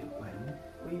I can do.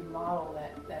 But we model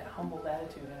that humble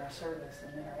attitude in our service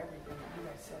and in our everything. You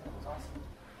guys said that was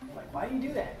awesome. Like, why do you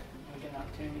do that? We get an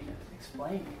opportunity to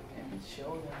explain and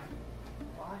show them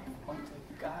why. Point to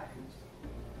God.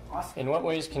 Awesome. In what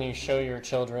ways can you show your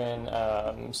children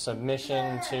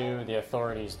submission to the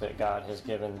authorities that God has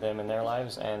given them in their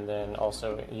lives, and then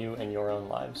also you in your own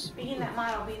lives? Being that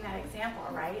model, being that example,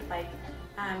 right? Like,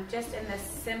 just in the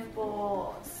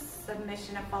simple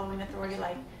submission of following authority,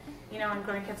 like, you know, in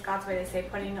Growing Kids God's Way, they say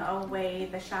putting away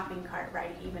the shopping cart,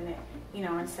 right? Even if, you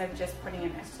know, instead of just putting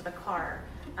it next to the car.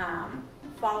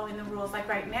 Following the rules, like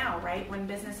right now, right? When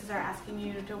businesses are asking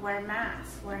you to wear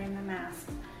masks, wearing the mask.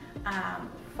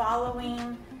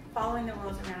 Following the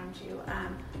rules around you.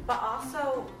 But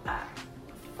also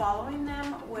following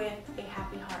them with a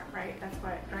happy heart, right? That's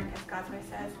what Growing Kids God's Way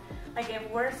says. Like if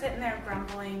we're sitting there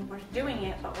grumbling, we're doing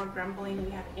it, but we're grumbling,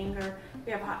 we have anger,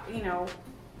 we have, you know,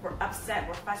 we're upset,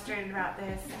 we're frustrated about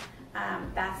this,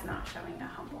 that's not showing a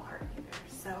humble heart either.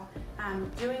 So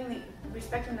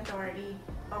respecting authority,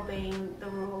 obeying the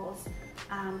rules,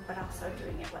 but also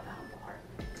doing it with a humble heart.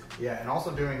 Yeah, and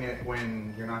also doing it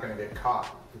when you're not going to get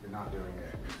caught if you're not doing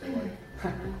it. So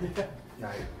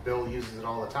like, Bill uses it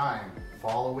all the time,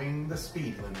 following the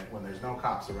speed limit when there's no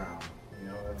cops around. You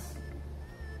know, that's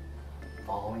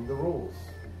following the rules,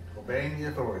 obeying the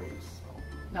authorities.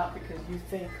 Not because you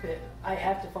think that I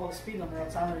have to follow the speed limit, or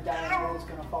else I'm going to die and the world's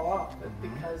going to fall off, but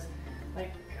because,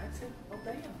 like, God said,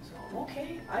 obey him. So,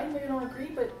 okay, I maybe don't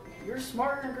agree, but you're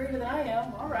smarter and greater than I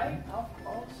am. All right, I'll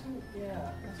follow suit.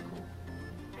 Yeah, that's cool.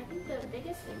 I think the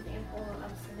biggest example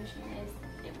of submission is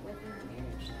within our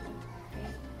marriage, though,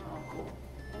 right? Oh, cool.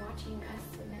 Watching us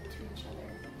submit to each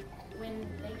other when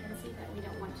they can see that we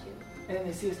don't want to. And then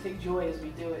they see us take joy as we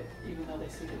do it, even though they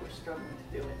see that we're struggling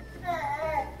to do it.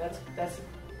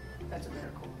 That's a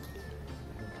miracle.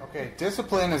 Okay,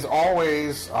 discipline is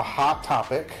always a hot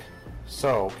topic.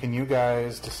 So, can you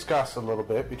guys discuss a little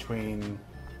bit between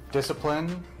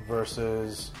discipline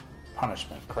versus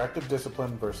punishment? Corrective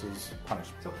discipline versus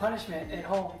punishment. So punishment at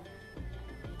home,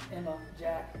 Emma,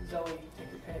 Jack, Zoe,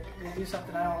 take your pick. They do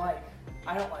something I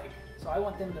don't like. So I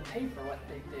want them to pay for what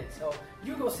they did. So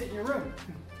you go sit in your room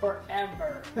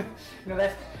forever.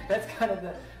 That's kind of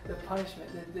the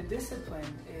punishment. The discipline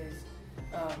is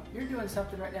you're doing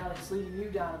something right now that's leading you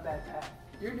down a bad path.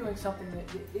 You're doing something that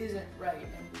isn't right,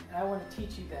 and I want to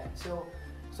teach you that. So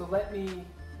let me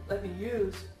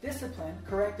use discipline,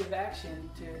 corrective action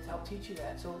to help teach you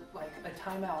that. So like a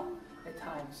timeout at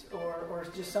times, or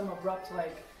just some abrupt,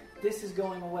 like, this is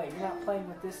going away. You're not playing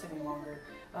with this any longer.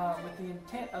 With the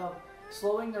intent of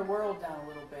slowing their world down a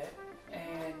little bit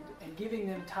and giving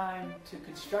them time to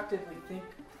constructively think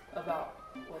about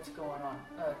what's going on.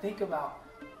 Think about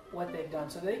what they've done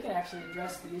so they can actually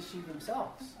address the issue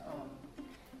themselves.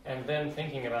 And then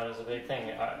thinking about it is a big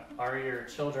thing. Are your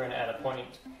children at a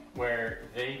point where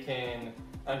they can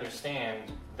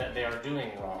understand that they are doing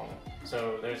wrong?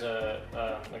 So there's a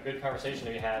good conversation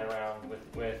to be had around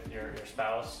with your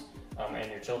spouse and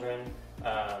your children.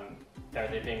 Are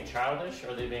they being childish or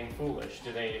are they being foolish?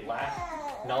 Do they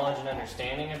lack knowledge and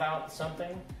understanding about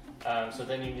something? So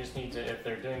then you just need to, if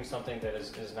they're doing something that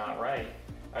is not right,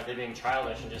 are they being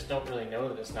childish and just don't really know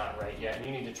that it's not right yet? And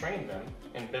you need to train them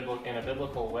in a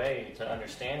biblical way to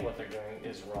understand what they're doing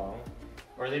is wrong.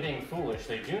 Or are they being foolish?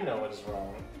 They do know what is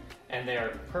wrong, and they are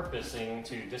purposing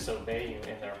to disobey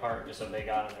you in their heart, disobey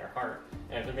God in their heart.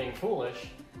 And if they're being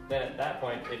foolish, then at that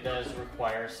point it does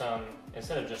require some,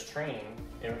 instead of just training,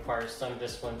 it requires some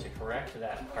discipline to correct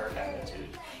that heart attitude.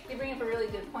 You bring up a really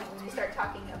good point when you start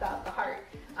talking about the heart.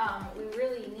 We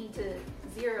really need to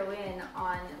zero in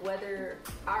on whether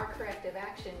our corrective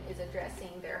action is addressing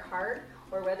their heart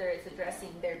or whether it's addressing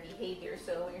their behavior.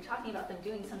 So when you're talking about them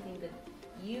doing something that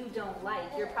you don't like,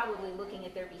 you're probably looking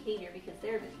at their behavior because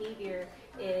their behavior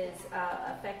is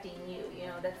affecting you. You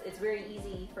know, it's very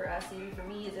easy for us, even for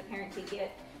me as a parent, to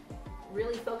get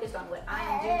really focused on what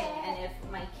I'm doing, and if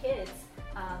my kids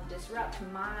disrupt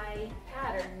my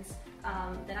patterns,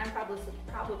 then I'm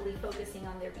probably focusing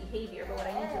on their behavior. But what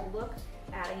I need to look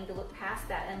at, I need to look past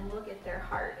that and look at their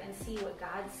heart and see what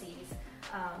God sees.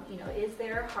 Is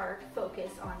their heart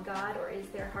focused on God, or is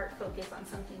their heart focused on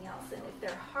something else? And if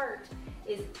their heart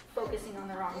is focusing on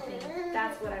the wrong thing,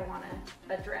 that's what I want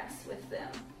to address with them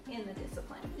in the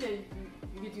discipline. Yeah,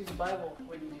 you get to use the Bible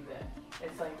when you do that.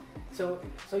 It's like, so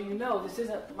this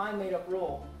isn't my made-up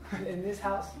rule. In this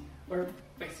house, we're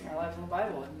basing our lives on the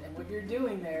Bible, and what you're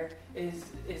doing there is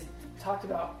talked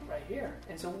about right here.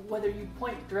 And so whether you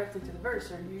point directly to the verse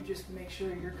or you just make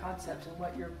sure your concepts and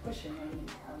what you're pushing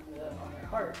on your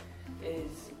heart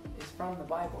is from the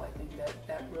Bible, I think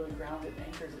that really grounded and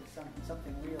anchors it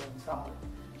something real and solid.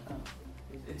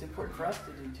 It's important for us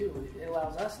to do too. It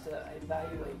allows us to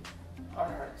evaluate our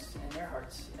hearts and their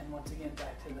hearts, and once again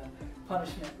back to the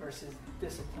punishment versus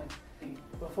discipline.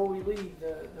 Before we leave,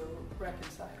 the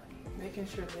reconciling, making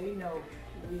sure they know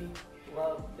we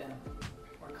love them.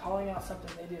 We're calling out something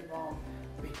they did wrong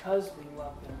because we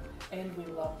love them, and we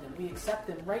love them. We accept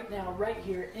them right now, right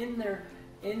here, in their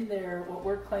what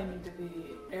we're claiming to be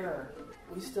error,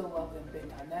 we still love them big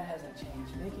time. That hasn't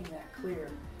changed. Making that clear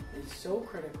is so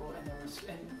critical,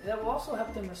 and that will also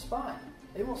help them respond.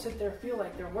 They won't sit there and feel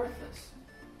like they're worthless.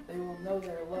 They will know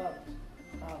they're loved,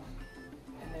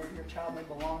 and your child may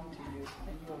belong to you,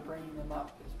 and you are bringing them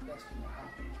up as best you know how.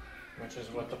 Which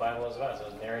is what the Bible is about.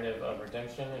 It's a narrative of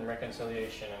redemption and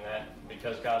reconciliation, and that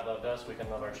because God loved us, we can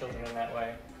love our children in that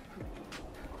way.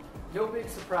 No big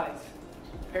surprise.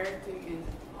 Parenting is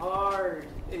hard.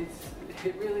 It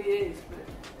really is, but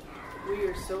we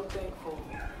are so thankful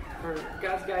for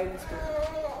God's guidance,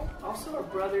 but also our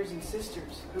brothers and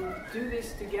sisters who do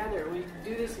this together. We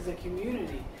do this as a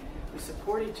community. We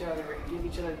support each other and give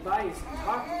each other advice and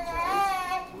talk to each other.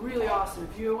 It's really awesome.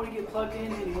 If you want to get plugged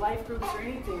in any life groups or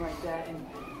anything like that, and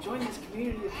join this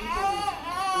community of people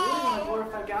who really want to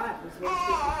glorify God with what's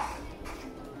different.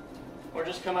 Or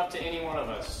just come up to any one of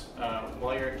us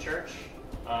while you're at church.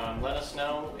 Let us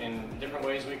know in different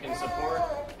ways we can support,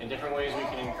 in different ways we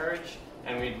can encourage,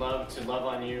 and we'd love to love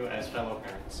on you as fellow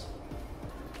parents.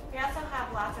 We also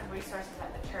have lots of resources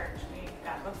at the church. We've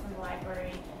got books in the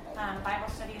library, Bible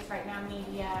studies right now,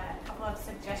 media, a couple of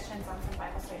suggestions on some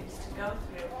Bible studies to go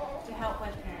through to help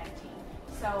with parenting.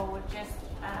 So just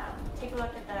take a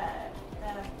look at the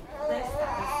list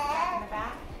that was in the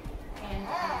back, and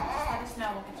just let us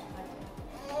know. We'll get you plugged in.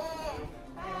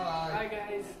 Bye,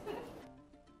 guys.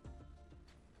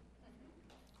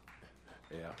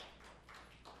 Yeah.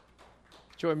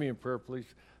 Join me in prayer,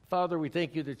 please. Father, we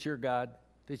thank you that you're God,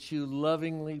 that you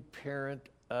lovingly parent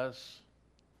us,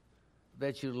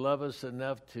 that you love us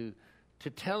enough to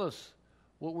tell us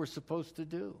what we're supposed to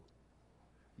do.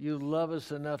 You love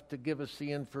us enough to give us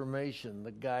the information,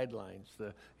 the guidelines,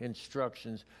 the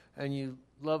instructions, and you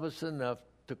love us enough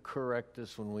to correct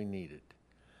us when we need it.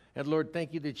 And Lord,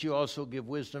 thank you that you also give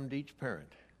wisdom to each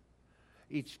parent,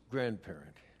 each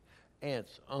grandparent,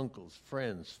 aunts, uncles,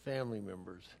 friends, family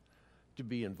members, to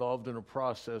be involved in a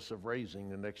process of raising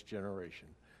the next generation.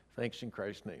 Thanks in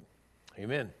Christ's name.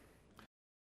 Amen.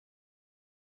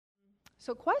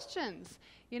 So questions.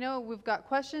 We've got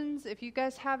questions if you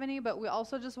guys have any, but we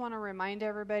also just want to remind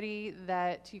everybody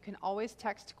that you can always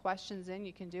text questions in.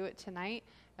 You can do it tonight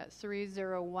at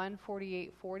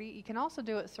 301-4840. You can also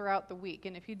do it throughout the week.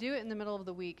 And if you do it in the middle of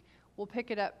the week, we'll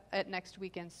pick it up at next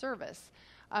weekend service.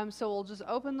 So we'll just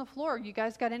open the floor. You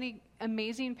guys got any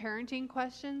amazing parenting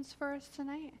questions for us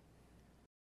tonight?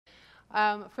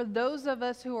 For those of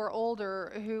us who are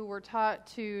older, who were taught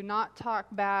to not talk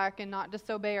back and not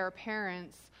disobey our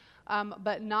parents,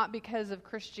 but not because of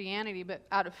Christianity, but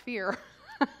out of fear.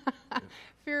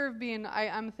 Fear of being,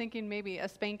 I'm thinking maybe a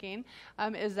spanking.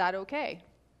 Is that okay?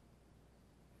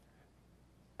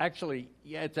 Actually,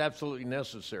 yeah, it's absolutely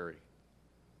necessary,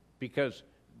 because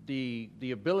the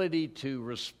ability to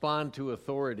respond to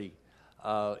authority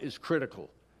is critical.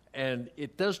 And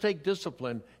it does take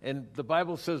discipline, and the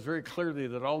Bible says very clearly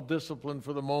that all discipline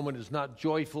for the moment is not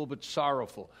joyful but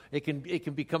sorrowful. It can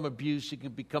become abuse, it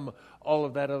can become all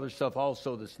of that other stuff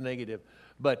also that's negative.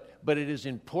 But it is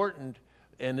important,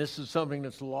 and this is something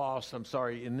that's lost,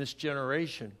 in this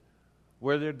generation,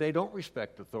 where they don't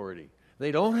respect authority.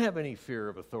 They don't have any fear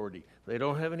of authority. They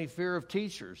don't have any fear of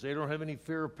teachers. They don't have any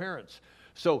fear of parents.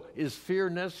 So is fear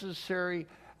necessary?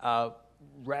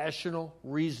 Rational,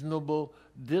 reasonable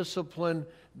discipline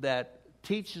that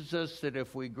teaches us that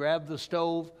if we grab the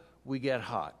stove, we get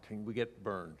hot and we get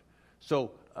burned.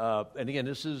 So, and again,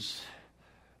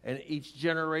 and each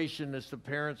generation, as the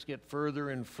parents get further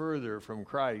and further from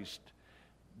Christ,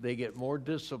 they get more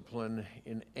discipline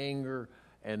in anger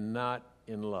and not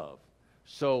in love.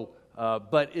 So,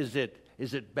 but is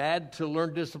it bad to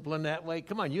learn discipline that way?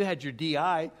 Come on, you had your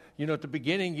DI. At the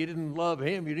beginning, you didn't love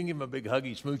him. You didn't give him a big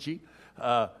huggy smoochy.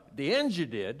 The end you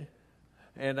did.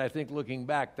 And I think looking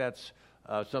back, that's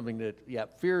something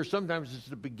that, fear sometimes is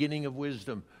the beginning of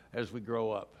wisdom as we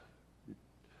grow up.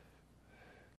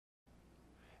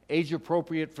 Age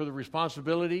appropriate for the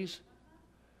responsibilities.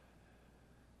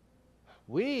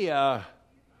 We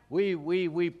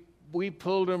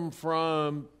pulled them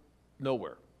from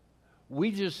nowhere.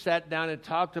 We just sat down and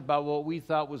talked about what we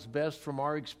thought was best from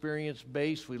our experience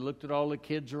base. We looked at all the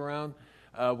kids around.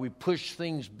 We pushed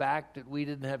things back that we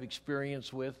didn't have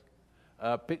experience with.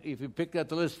 If you pick that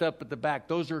the list up at the back,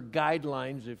 those are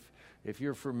guidelines. If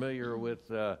you're familiar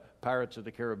with Pirates of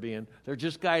the Caribbean, they're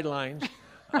just guidelines.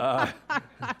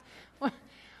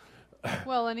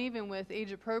 Well, and even with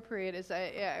age appropriate,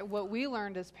 what we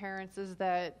learned as parents is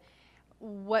that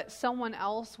what someone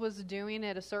else was doing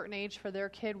at a certain age for their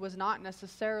kid was not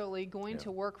necessarily going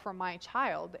to work for my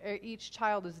child. Each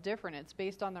child is different. It's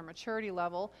based on their maturity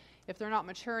level. If they're not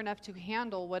mature enough to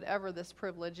handle whatever this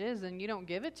privilege is, then you don't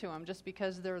give it to them just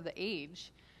because they're the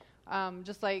age.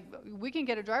 Just like we can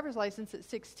get a driver's license at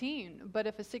 16, but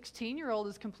if a 16-year-old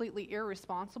is completely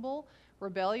irresponsible,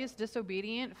 rebellious,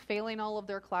 disobedient, failing all of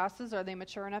their classes, are they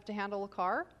mature enough to handle a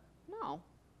car? No.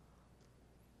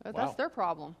 That's their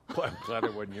problem. Well, I'm glad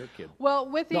it wasn't your kid. Well,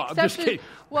 with the I'm just exception, kidding.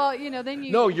 well, then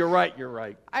you. No, you're right. You're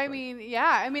right. I mean,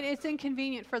 yeah. I mean, it's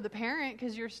inconvenient for the parent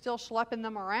because you're still schlepping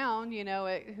them around. Who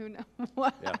knows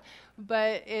what? Yeah.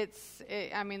 But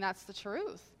I mean, that's the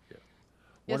truth. Yeah.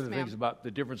 Yes, One of the ma'am. things about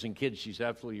the difference in kids, she's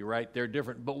absolutely right. They're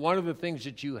different. But one of the things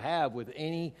that you have with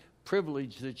any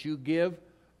privilege that you give,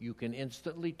 you can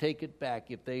instantly take it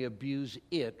back if they abuse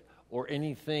it or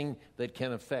anything that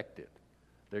can affect it.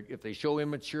 If they show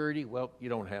immaturity, well, you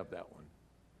don't have that one.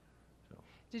 So.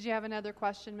 Did you have another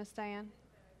question, Miss Diane?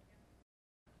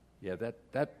 Yeah,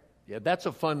 that's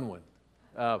a fun one.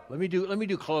 Let me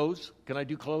do clothes. Can I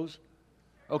do clothes?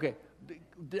 Okay.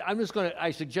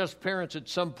 I suggest parents at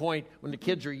some point when the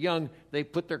kids are young, they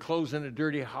put their clothes in a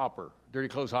dirty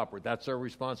clothes hopper. That's their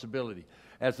responsibility.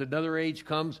 As another age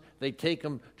comes, they take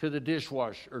them to the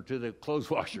dishwasher or to the clothes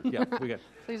washer. Yeah, we got.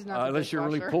 Please not the unless you're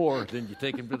really dishwasher. poor, then you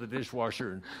take them to the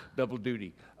dishwasher and double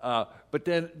duty. But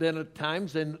then at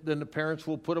times, then the parents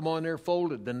will put them on there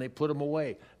folded. Then they put them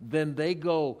away. Then they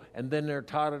go, and then they're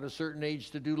taught at a certain age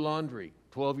to do laundry.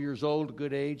 12 years old, a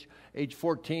good age. Age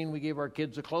 14, we gave our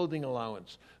kids a clothing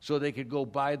allowance so they could go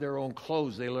buy their own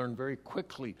clothes. They learned very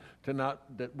quickly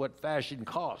what fashion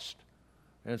cost.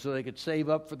 And so they could save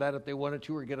up for that if they wanted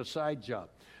to or get a side job.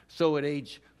 So at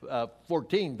age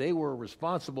 14, they were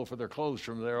responsible for their clothes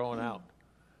from there on out.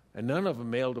 And none of them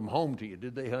mailed them home to you,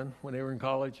 did they, hon, when they were in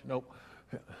college? Nope.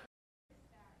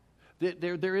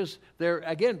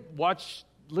 Again,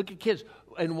 look at kids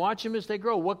and watch them as they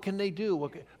grow. What can they do?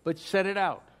 But set it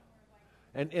out.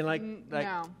 And like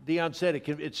no. Dion said,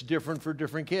 it's different for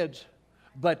different kids.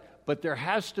 But there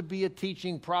has to be a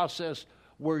teaching process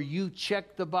where you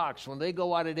check the box. When they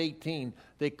go out at 18,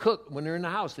 they cook. When they're in the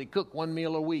house, they cook one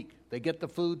meal a week. They get the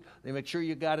food. They make sure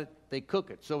you got it. They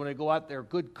cook it. So when they go out, they're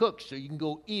good cooks. So you can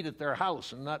go eat at their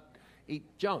house and not eat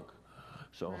junk.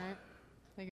 So.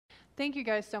 Right. Thank you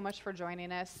guys so much for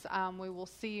joining us. We will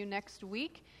see you next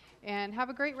week. And have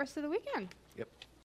a great rest of the weekend. Yep.